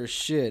gonna stir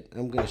shit.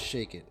 I'm gonna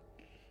shake it.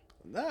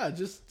 Nah,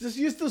 just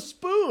use the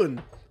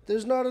spoon.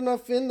 There's not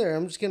enough in there.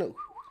 I'm just gonna.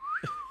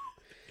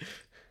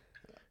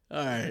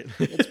 All right.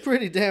 It's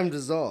pretty damn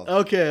dissolved.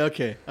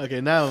 Okay.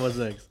 Now what's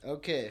next?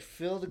 Okay,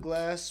 fill the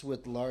glass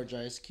with large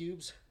ice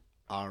cubes.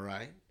 All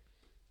right.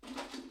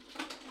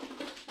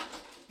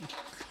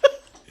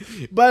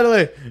 By the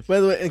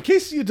way, in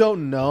case you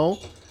don't know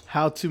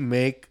how to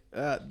make,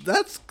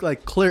 that's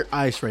like clear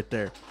ice right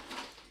there.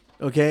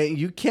 Okay,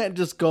 you can't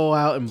just go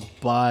out and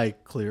buy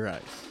clear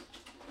ice.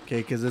 Okay,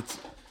 because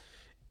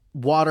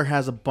water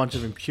has a bunch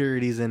of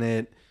impurities in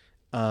it.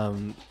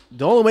 The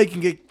only way you can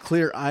get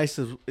clear ice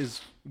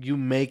is you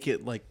make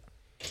it like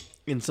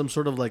in some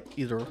sort of like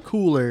either a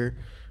cooler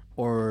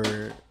or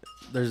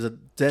there's a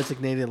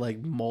designated like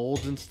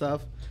mold and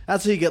stuff.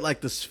 That's how you get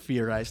like the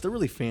sphere ice. They're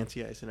really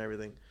fancy ice and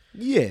everything.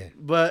 Yeah.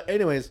 But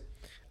anyways,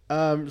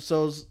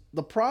 so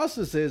the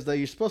process is that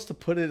you're supposed to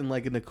put it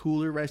in a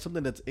cooler, right?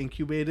 Something that's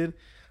incubated.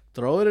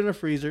 Throw it in a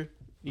freezer.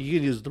 You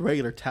can use the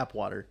regular tap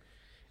water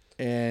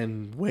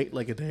and wait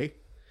like a day.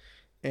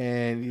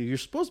 And you're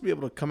supposed to be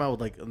able to come out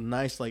with like a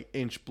nice like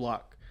inch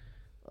block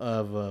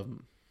of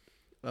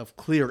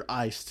clear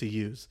ice to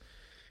use.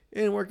 It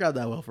didn't work out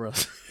that well for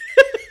us.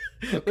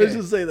 Okay. Let's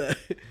just say that.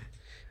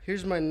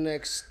 Here's my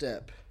next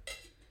step.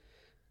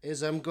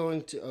 I'm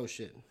going to... Oh,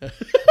 shit.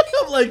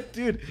 I'm like,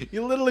 dude,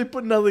 you literally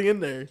put nothing in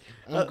there.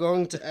 I'm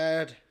going to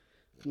add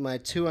my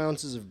 2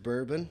 ounces of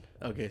bourbon.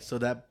 Okay, so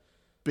that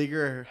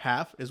bigger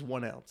half is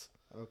 1 ounce.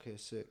 Okay,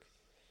 sick.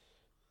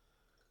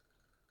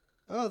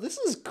 Oh, this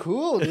is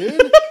cool,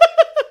 dude.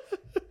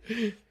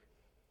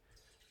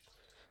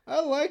 I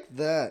like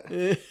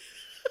that.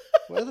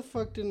 Why the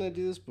fuck didn't I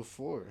do this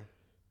before?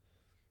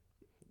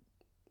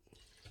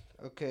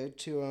 Okay,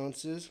 2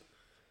 ounces.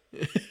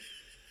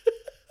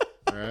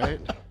 All right.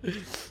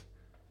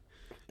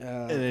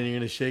 And then you're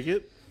going to shake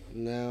it?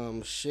 Now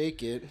I'm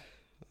shake it.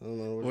 I don't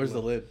know. Where's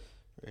the lid?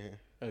 Right here.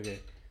 Okay.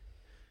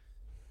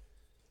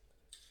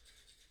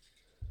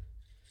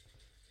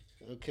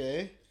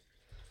 Okay.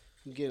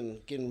 I'm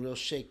getting real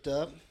shaked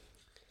up.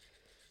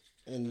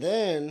 And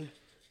then...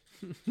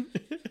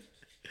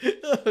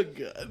 Oh,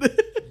 God.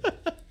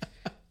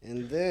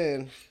 And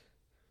then...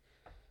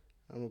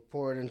 I'm going to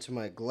pour it into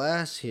my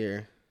glass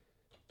here.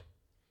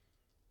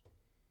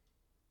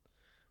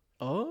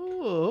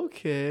 Oh,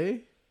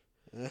 okay.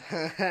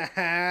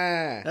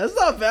 That's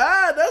not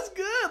bad. That's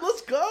good.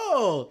 Let's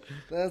go.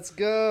 Let's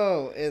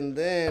go. And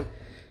then,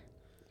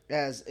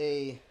 as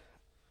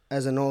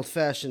an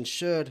old-fashioned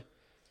should,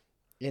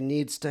 it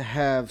needs to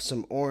have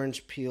some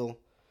orange peel.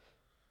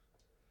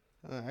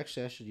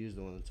 Actually, I should use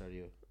the one that's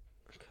already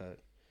cut.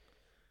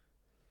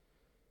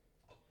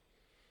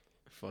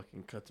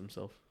 Fucking cuts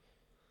himself.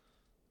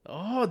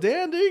 Oh,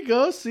 damn. There you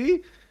go.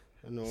 See?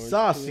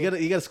 Sauce. Peel.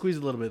 You gotta squeeze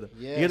a little bit.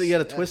 Yes, you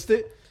gotta twist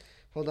it.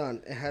 Hold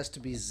on. It has to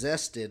be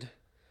zested.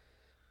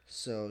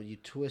 So you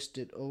twist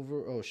it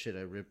over. Oh shit!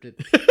 I ripped it.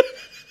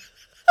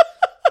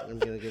 I'm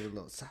gonna give it a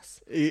little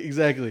sauce.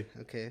 Exactly.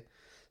 Okay.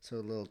 So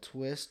a little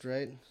twist,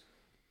 right?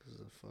 This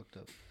is fucked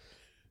up.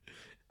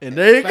 And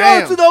there you go.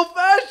 It's an old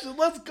fashioned.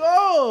 Let's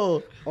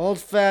go. Old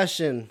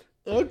fashioned.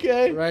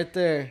 Okay. Right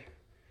there.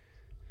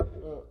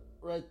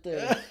 Right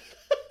there.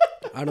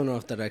 I don't know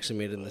if that actually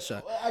made it in the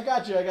shot. I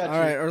got you. All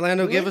right,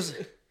 Orlando, give us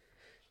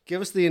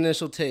the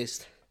initial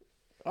taste.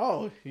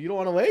 Oh, you don't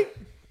want to wait?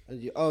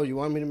 You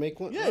want me to make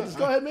one? Yeah, just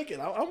go ahead and make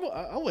it.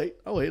 I'll wait.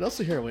 I'll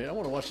sit here and wait. I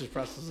want to watch this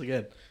process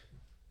again.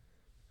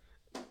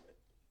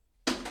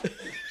 That's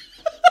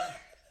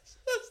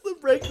the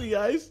break the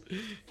ice.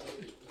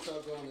 It's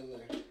all going in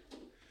there.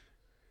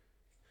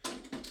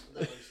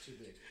 That one's too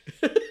big.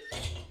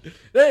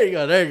 There you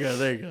go.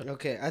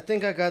 Okay, I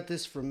think I got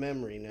this from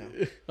memory now.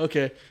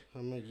 Okay.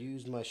 I'm going to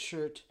use my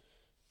shirt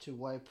to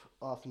wipe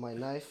off my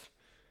knife.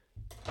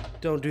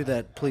 Don't do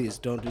that, please.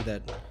 Don't do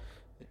that.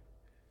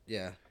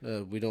 Yeah,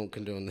 we don't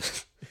condone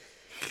this.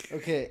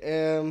 Okay,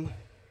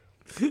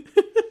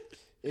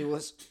 it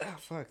was... Oh,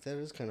 fuck, that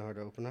is kind of hard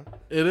to open up.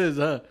 It is,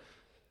 huh?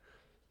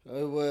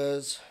 It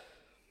was.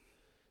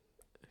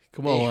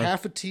 Come on.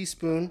 Half a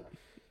teaspoon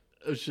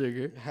of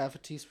sugar. Half a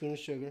teaspoon of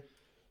sugar.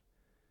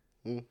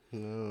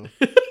 No.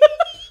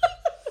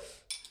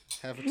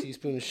 Half a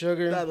teaspoon of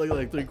sugar. That looked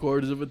like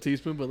 3/4 of a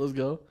teaspoon, but let's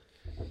go.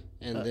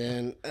 And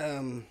then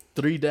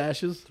 3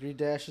 dashes. 3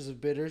 dashes of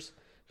bitters.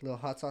 A little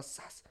hot sauce.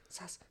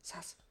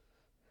 Sauce.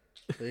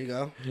 There you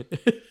go.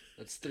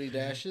 That's 3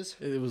 dashes.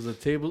 It was a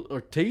teaspoon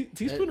or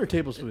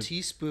tablespoon? A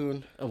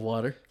teaspoon of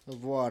water.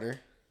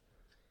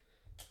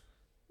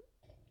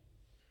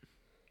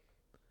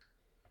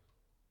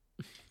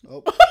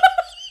 Oh.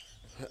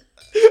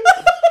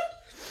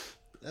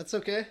 That's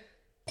okay.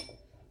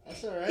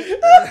 That's all right.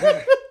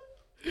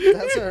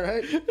 That's all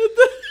right.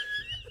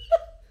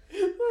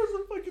 That was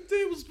a fucking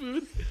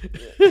tablespoon.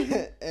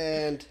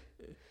 And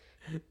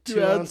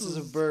 2 ounces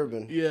of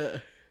bourbon. Yeah.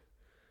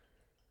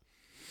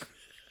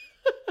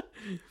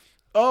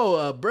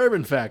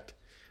 Bourbon fact.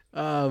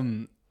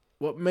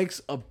 What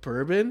makes a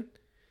bourbon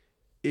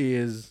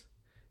is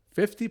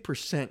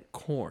 50%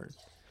 corn.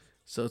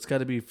 So it's got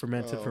to be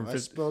fermented from 50%. I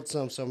spilled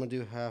some, so I'm going to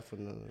do half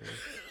another.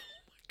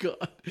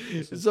 God.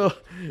 So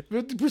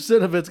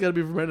 50% of it's got to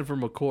be fermented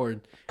from a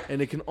corn.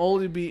 And it can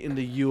only be in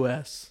the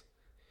U.S.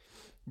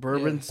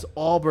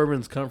 All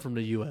bourbons come from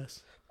the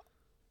U.S.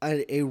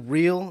 A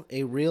real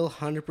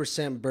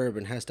 100%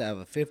 bourbon has to have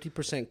a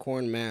 50%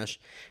 corn mash,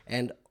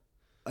 and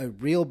a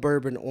real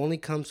bourbon only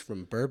comes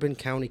from Bourbon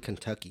County,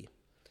 Kentucky.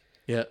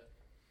 Yeah.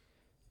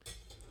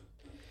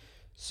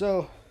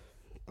 So,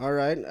 all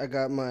right, I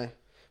got my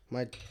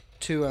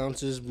 2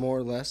 ounces more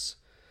or less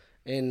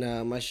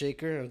in my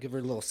shaker. I'll give her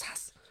a little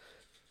sauce.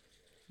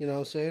 You know what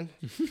I'm saying?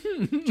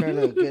 Trying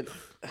to get.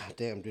 Oh,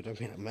 damn, dude, I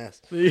made a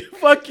mess.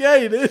 Fuck yeah,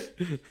 you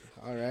did.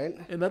 All right.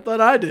 And I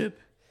thought I did.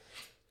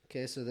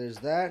 Okay, so there's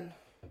that.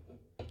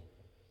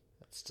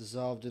 That's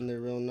dissolved in there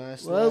real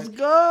nice. Let's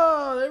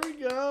go. There we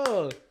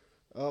go.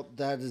 Oh,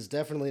 that is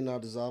definitely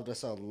not dissolved. I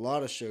saw a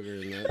lot of sugar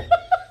in that.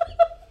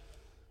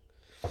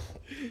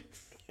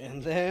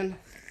 And then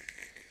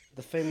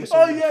the famous.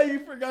 Oh yeah,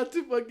 you forgot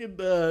to fucking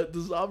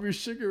dissolve your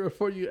sugar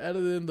before you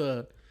added in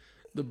the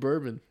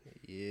bourbon.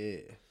 Yeah,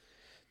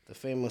 the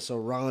famous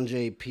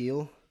orange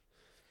peel.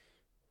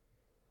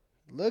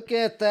 Look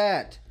at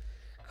that.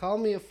 Call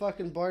me a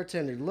fucking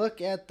bartender.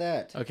 Look at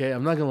that. Okay,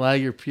 I'm not gonna lie,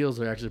 your peels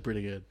are actually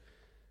pretty good.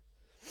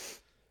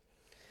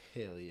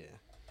 Hell yeah.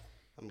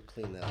 I'm gonna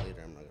clean that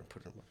later. I'm not gonna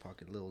put it in my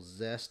pocket. A little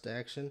zest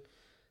action.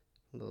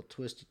 A little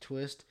twisty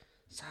twist.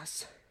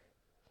 Sauce.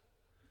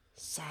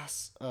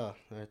 Oh,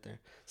 right there.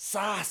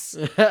 Sauce.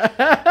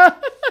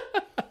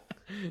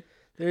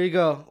 There you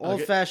go.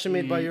 Old fashioned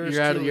made by yours.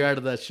 You're out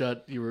of that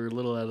shot. You were a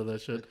little out of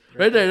that shot.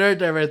 Right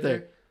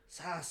there.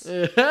 Sauce.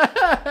 All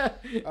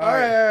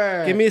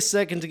right. Give me a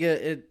second to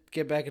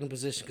get back in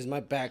position because my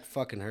back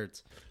fucking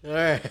hurts. All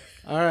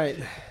right.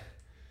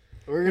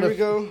 Here we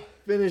go.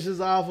 Finish this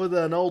off with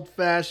an old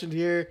fashioned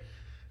here,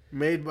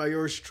 made by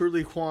yours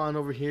truly, Juan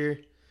over here.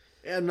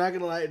 And I'm not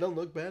gonna lie, it don't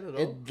look bad at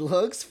all. It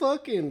looks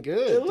fucking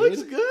good. It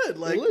looks good.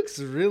 Like, it looks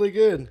really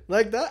good.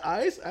 Like that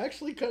ice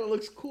actually kind of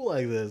looks cool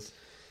like this.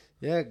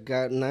 Yeah,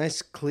 got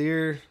nice,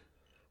 clear,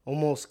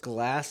 almost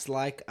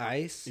glass-like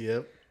ice.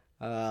 Yep.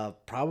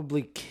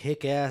 Probably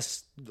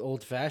kick-ass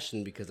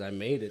old-fashioned because I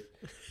made it.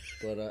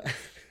 But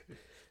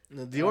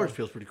the orange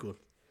feels pretty cool.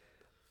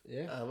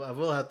 Yeah, I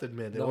will have to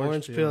admit the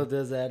orange peel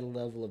does add a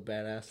level of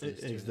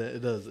badassness.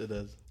 It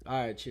does. All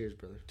right, cheers,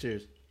 brother.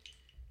 Cheers.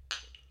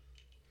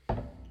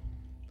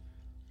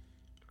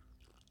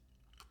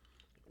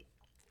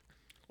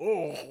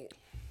 Oh,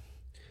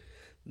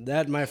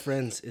 that, my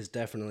friends, is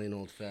definitely an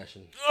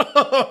old-fashioned.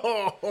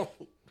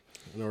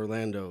 And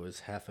Orlando is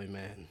half a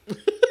man.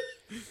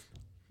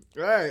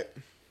 All right.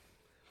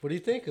 What do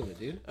you think of it,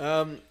 dude?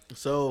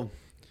 So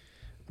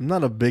I'm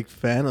not a big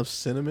fan of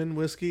cinnamon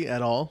whiskey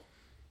at all,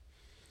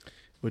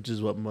 which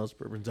is what most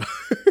bourbons are.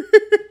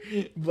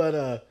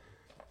 but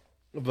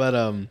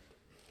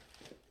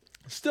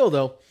still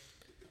though,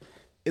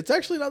 it's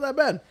actually not that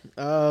bad.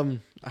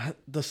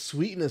 The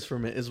sweetness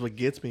from it is what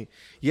gets me.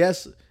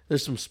 Yes,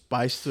 there's some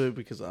spice to it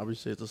because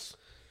obviously it's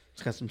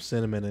got some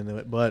cinnamon in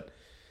it, but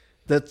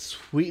that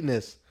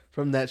sweetness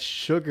from that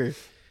sugar,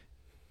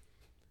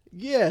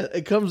 yeah,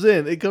 it comes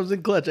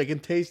in clutch. I can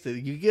taste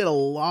it. You get a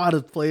lot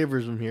of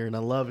flavors from here, and I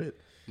love it.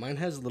 Mine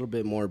has a little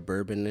bit more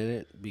bourbon in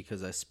it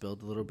because I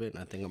spilled a little bit,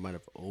 and I think I might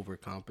have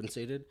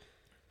overcompensated.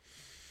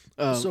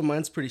 So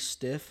mine's pretty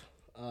stiff.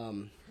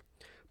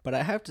 But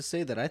I have to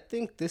say that I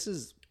think this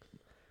is.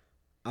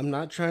 I'm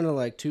not trying to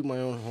like toot my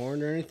own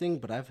horn or anything,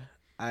 but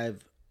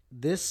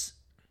this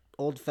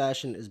old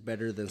fashioned is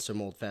better than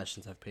some old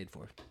fashions I've paid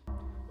for.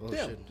 Oh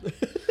shit.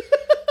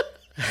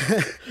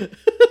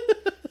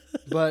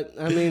 But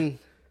I mean,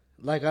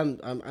 like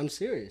I'm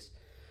serious.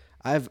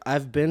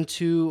 I've been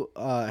to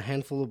a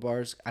handful of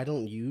bars. I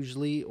don't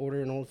usually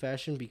order an old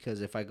fashioned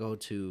because if I go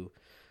to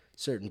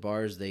certain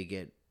bars, they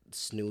get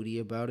snooty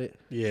about it.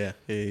 Yeah.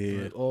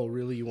 Like, oh,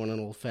 really? You want an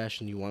old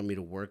fashioned? You want me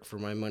to work for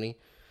my money?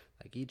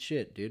 Like, eat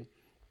shit, dude.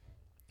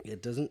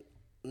 It doesn't.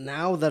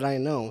 Now that I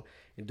know,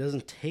 it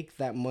doesn't take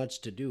that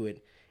much to do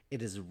it,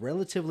 It is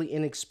relatively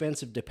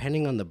inexpensive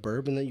depending on the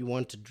bourbon that you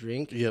want to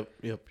drink. Yep.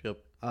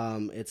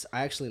 It's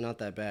actually not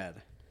that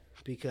bad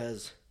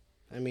because,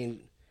 I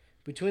mean,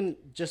 between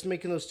just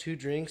making those 2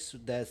 drinks,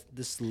 that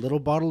this little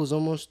bottle is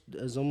almost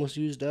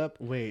used up.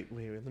 Wait.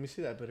 Let me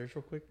see that bitters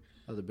real quick.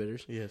 Oh, the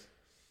bitters? Yes.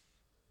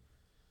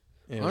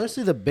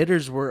 Honestly, the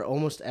bitters were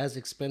almost as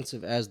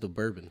expensive as the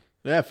bourbon.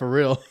 Yeah, for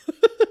real.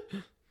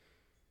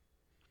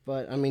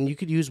 But I mean, you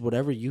could use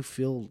whatever you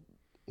feel,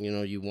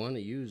 you want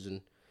to use,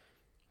 and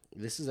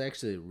this is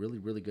actually a really,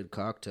 really good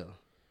cocktail.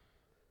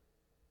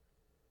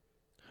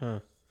 Huh.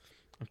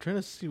 I'm trying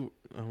to see.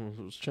 I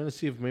was trying to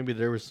see if maybe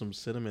there was some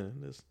cinnamon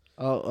in this.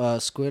 Oh,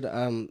 Squid.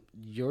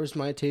 Yours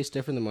might taste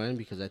different than mine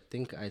because I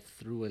think I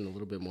threw in a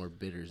little bit more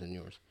bitters in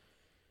yours.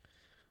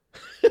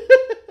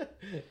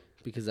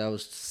 Because I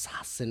was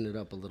saucing it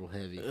up a little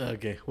heavy.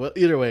 Okay. Well,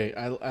 either way,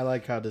 I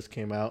like how this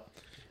came out.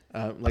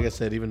 Like I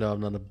said, even though I'm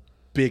not a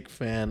big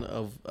fan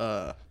of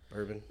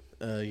bourbon.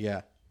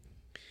 Yeah.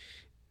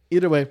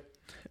 Either way,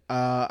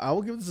 I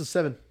will give this a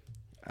 7.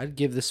 I'd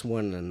give this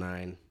one a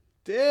 9.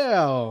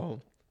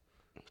 Damn.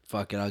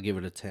 Fuck it, I'll give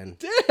it a 10.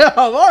 Damn.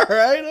 All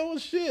right. Oh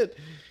shit.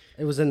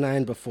 It was a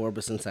 9 before,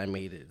 but since I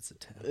made it, it's a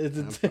 10. It's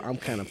a 10. I'm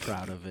kind of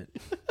proud of it.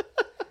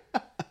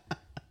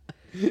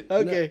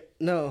 Okay.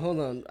 No, hold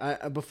on.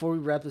 Before we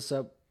wrap this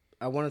up,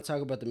 I want to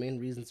talk about the main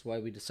reasons why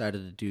we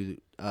decided to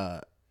do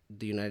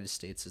the United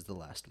States as the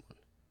last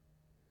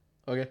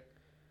one. Okay.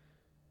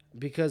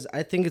 Because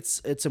I think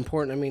it's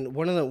important. I mean,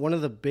 one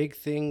of the big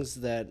things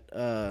that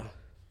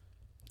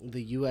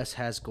the U.S.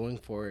 has going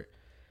for it.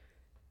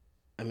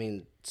 I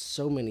mean,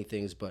 so many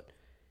things, but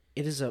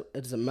it is a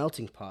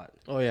melting pot.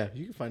 Oh yeah,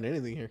 you can find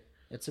anything here.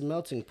 It's a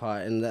melting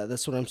pot, and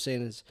that's what I'm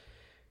saying is.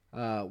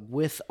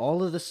 With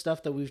all of the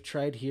stuff that we've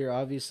tried here,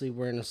 obviously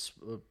we're in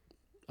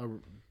a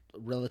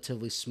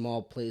relatively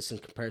small place in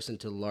comparison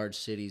to large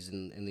cities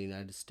in the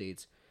United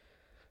States.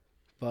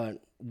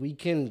 But we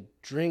can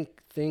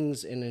drink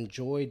things and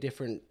enjoy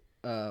different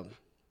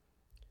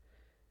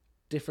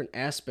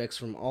aspects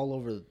from all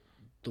over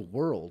the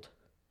world,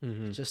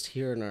 just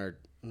here in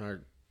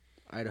our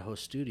Idaho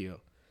studio.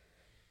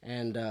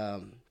 And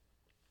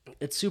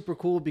it's super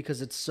cool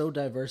because it's so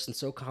diverse and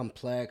so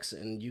complex,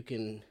 and you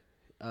can...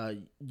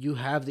 you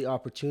have the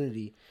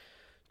opportunity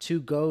to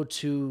go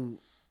to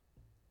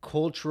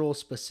cultural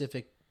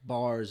specific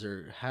bars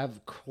or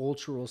have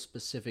cultural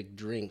specific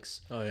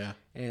drinks. Oh yeah.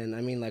 And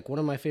I mean, like, one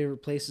of my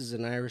favorite places is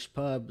an Irish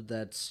pub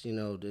that's,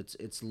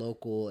 it's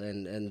local,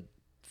 and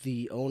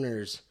the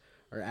owners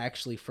are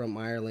actually from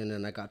Ireland,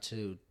 and I got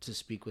to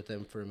speak with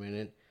them for a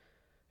minute.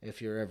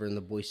 If you're ever in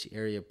the Boise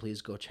area,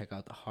 please go check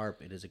out the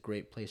Harp. It is a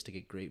great place to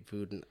get great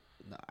food, and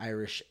the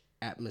Irish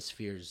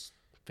atmosphere is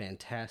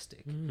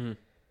fantastic. Mm-hmm.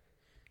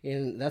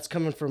 And that's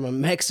coming from a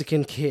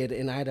Mexican kid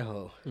in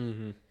Idaho.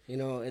 Mm-hmm.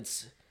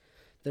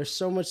 There's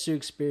so much to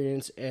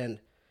experience, and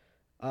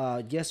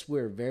yes,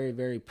 we're very,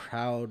 very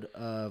proud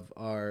of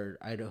our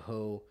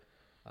Idaho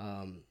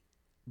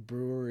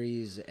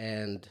breweries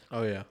and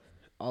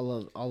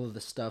all of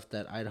the stuff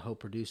that Idaho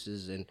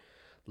produces and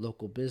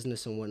local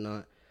business and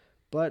whatnot.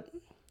 But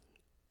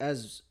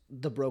as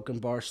the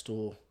Broken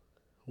Barstool,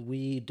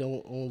 we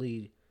don't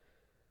only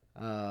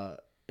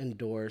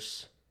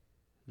endorse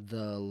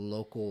the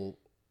local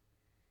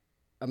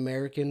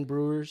American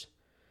brewers,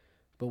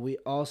 but we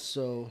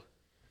also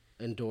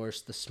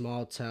endorse the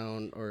small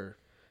town or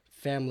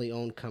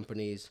family-owned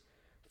companies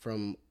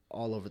from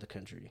all over the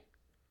country.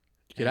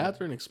 Get out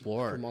there and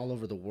explore. From all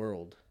over the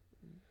world.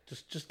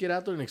 Just get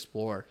out there and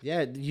explore.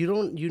 Yeah,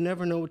 you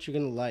never know what you're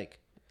gonna like.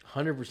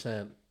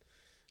 100%.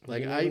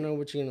 Like, you never know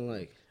what you're gonna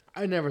like.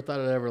 I never thought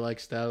I'd ever like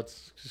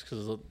stouts, just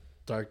because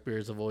dark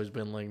beers have always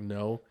been like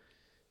no,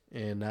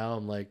 and now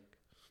I'm like,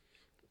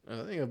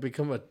 I think I've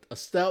become a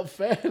stout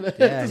fan.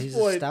 Yeah, he's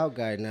a stout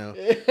guy now,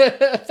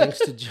 thanks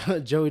to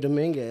Joey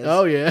Dominguez.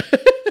 Oh yeah.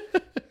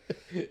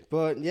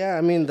 But yeah,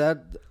 I mean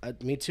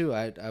me too.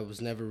 I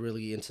was never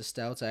really into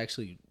stouts. I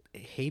actually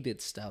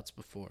hated stouts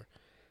before,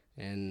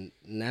 and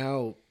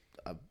now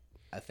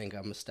I think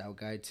I'm a stout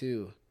guy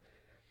too.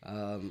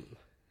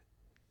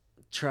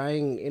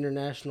 Trying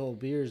international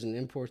beers and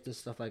imports and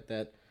stuff like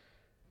that.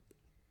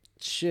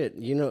 Shit,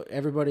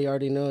 everybody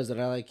already knows that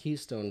I like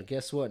Keystone.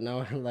 Guess what?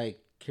 Now I like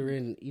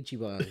Kirin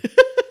Ichiban.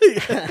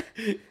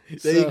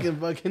 So you can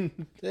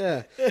fucking...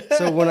 Yeah.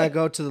 So when I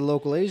go to the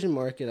local Asian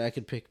market, I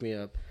could pick me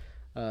up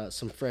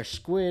some fresh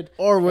squid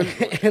or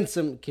and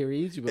some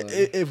Kirin Ichiban.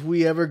 If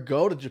we ever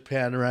go to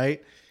Japan,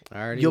 right?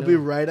 You'll be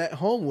right at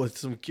home with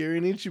some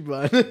Kirin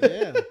Ichiban.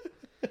 Yeah.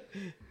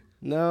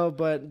 No,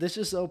 but this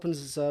just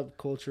opens us up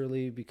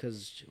culturally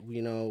because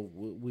we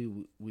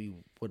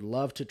would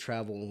love to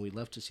travel and we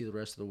love to see the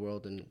rest of the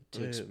world and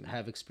to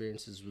have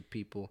experiences with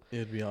people.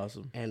 It'd be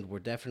awesome. And we're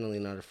definitely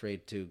not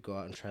afraid to go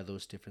out and try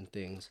those different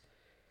things.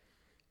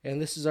 And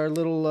this is our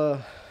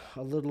little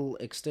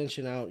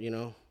extension out,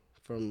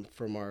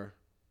 from our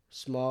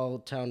small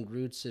town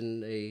roots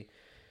in a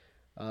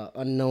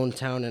unknown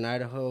town in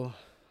Idaho,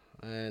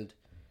 and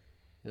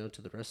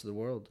to the rest of the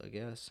world, I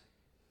guess.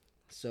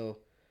 So.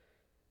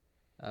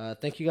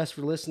 Thank you guys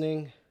for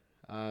listening.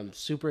 I'm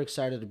super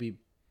excited to be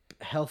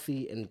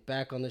healthy and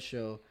back on the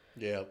show.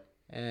 Yeah.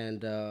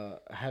 And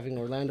having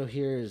Orlando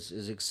here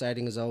is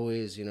exciting as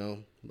always. You know,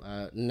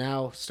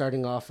 now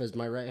starting off as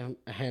my right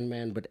hand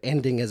man, but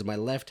ending as my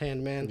left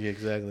hand man. Yeah,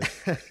 exactly.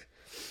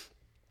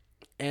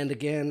 And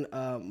again,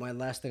 my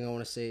last thing I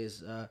want to say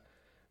is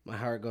my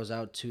heart goes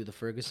out to the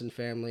Ferguson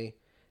family.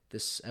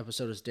 This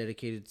episode is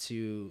dedicated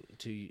to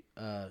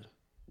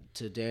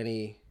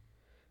Danny,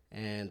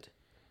 and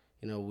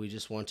you know, we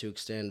just want to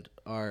extend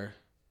our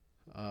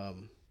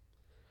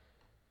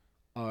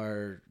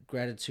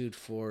gratitude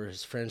for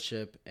his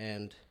friendship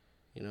and,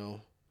 you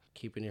know,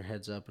 keeping your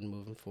heads up and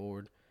moving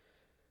forward.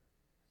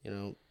 You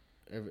know,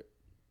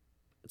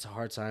 it's a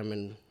hard time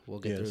and we'll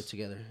get through it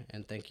together.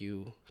 And thank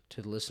you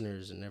to the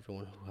listeners and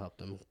everyone who helped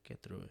them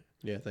get through it.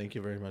 Yeah, thank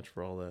you very much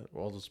for all that,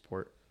 all the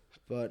support.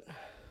 But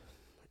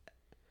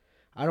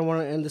I don't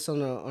want to end this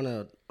on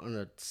a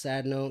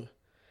sad note.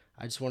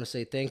 I just want to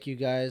say thank you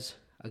guys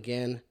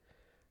again,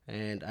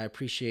 and I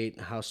appreciate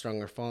how strong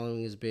our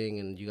following is being,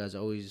 and you guys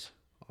always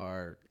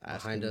are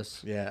behind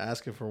us. Yeah,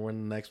 asking for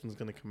when the next one's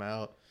gonna come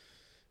out.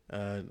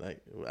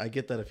 I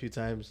get that a few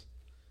times.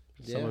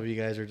 Some of you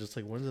guys are just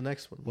like, "When's the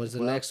next one? When's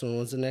the next one?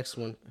 When's the next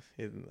one?"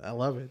 I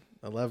love it.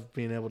 I love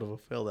being able to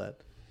fulfill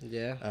that.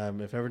 Yeah.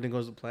 If everything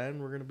goes to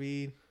plan, we're gonna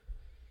be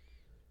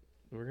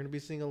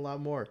seeing a lot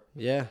more.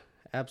 Yeah,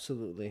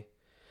 absolutely.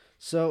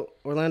 So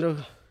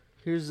Orlando,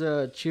 here's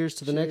cheers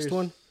to the next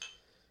one.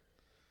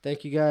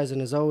 Thank you guys,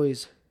 and as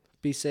always,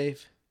 be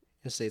safe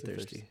and stay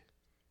thirsty.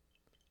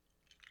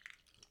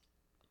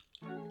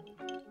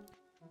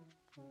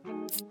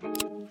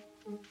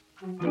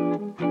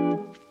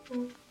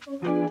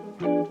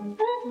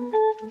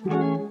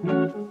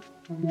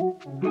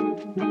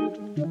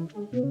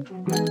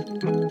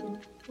 Thirsty.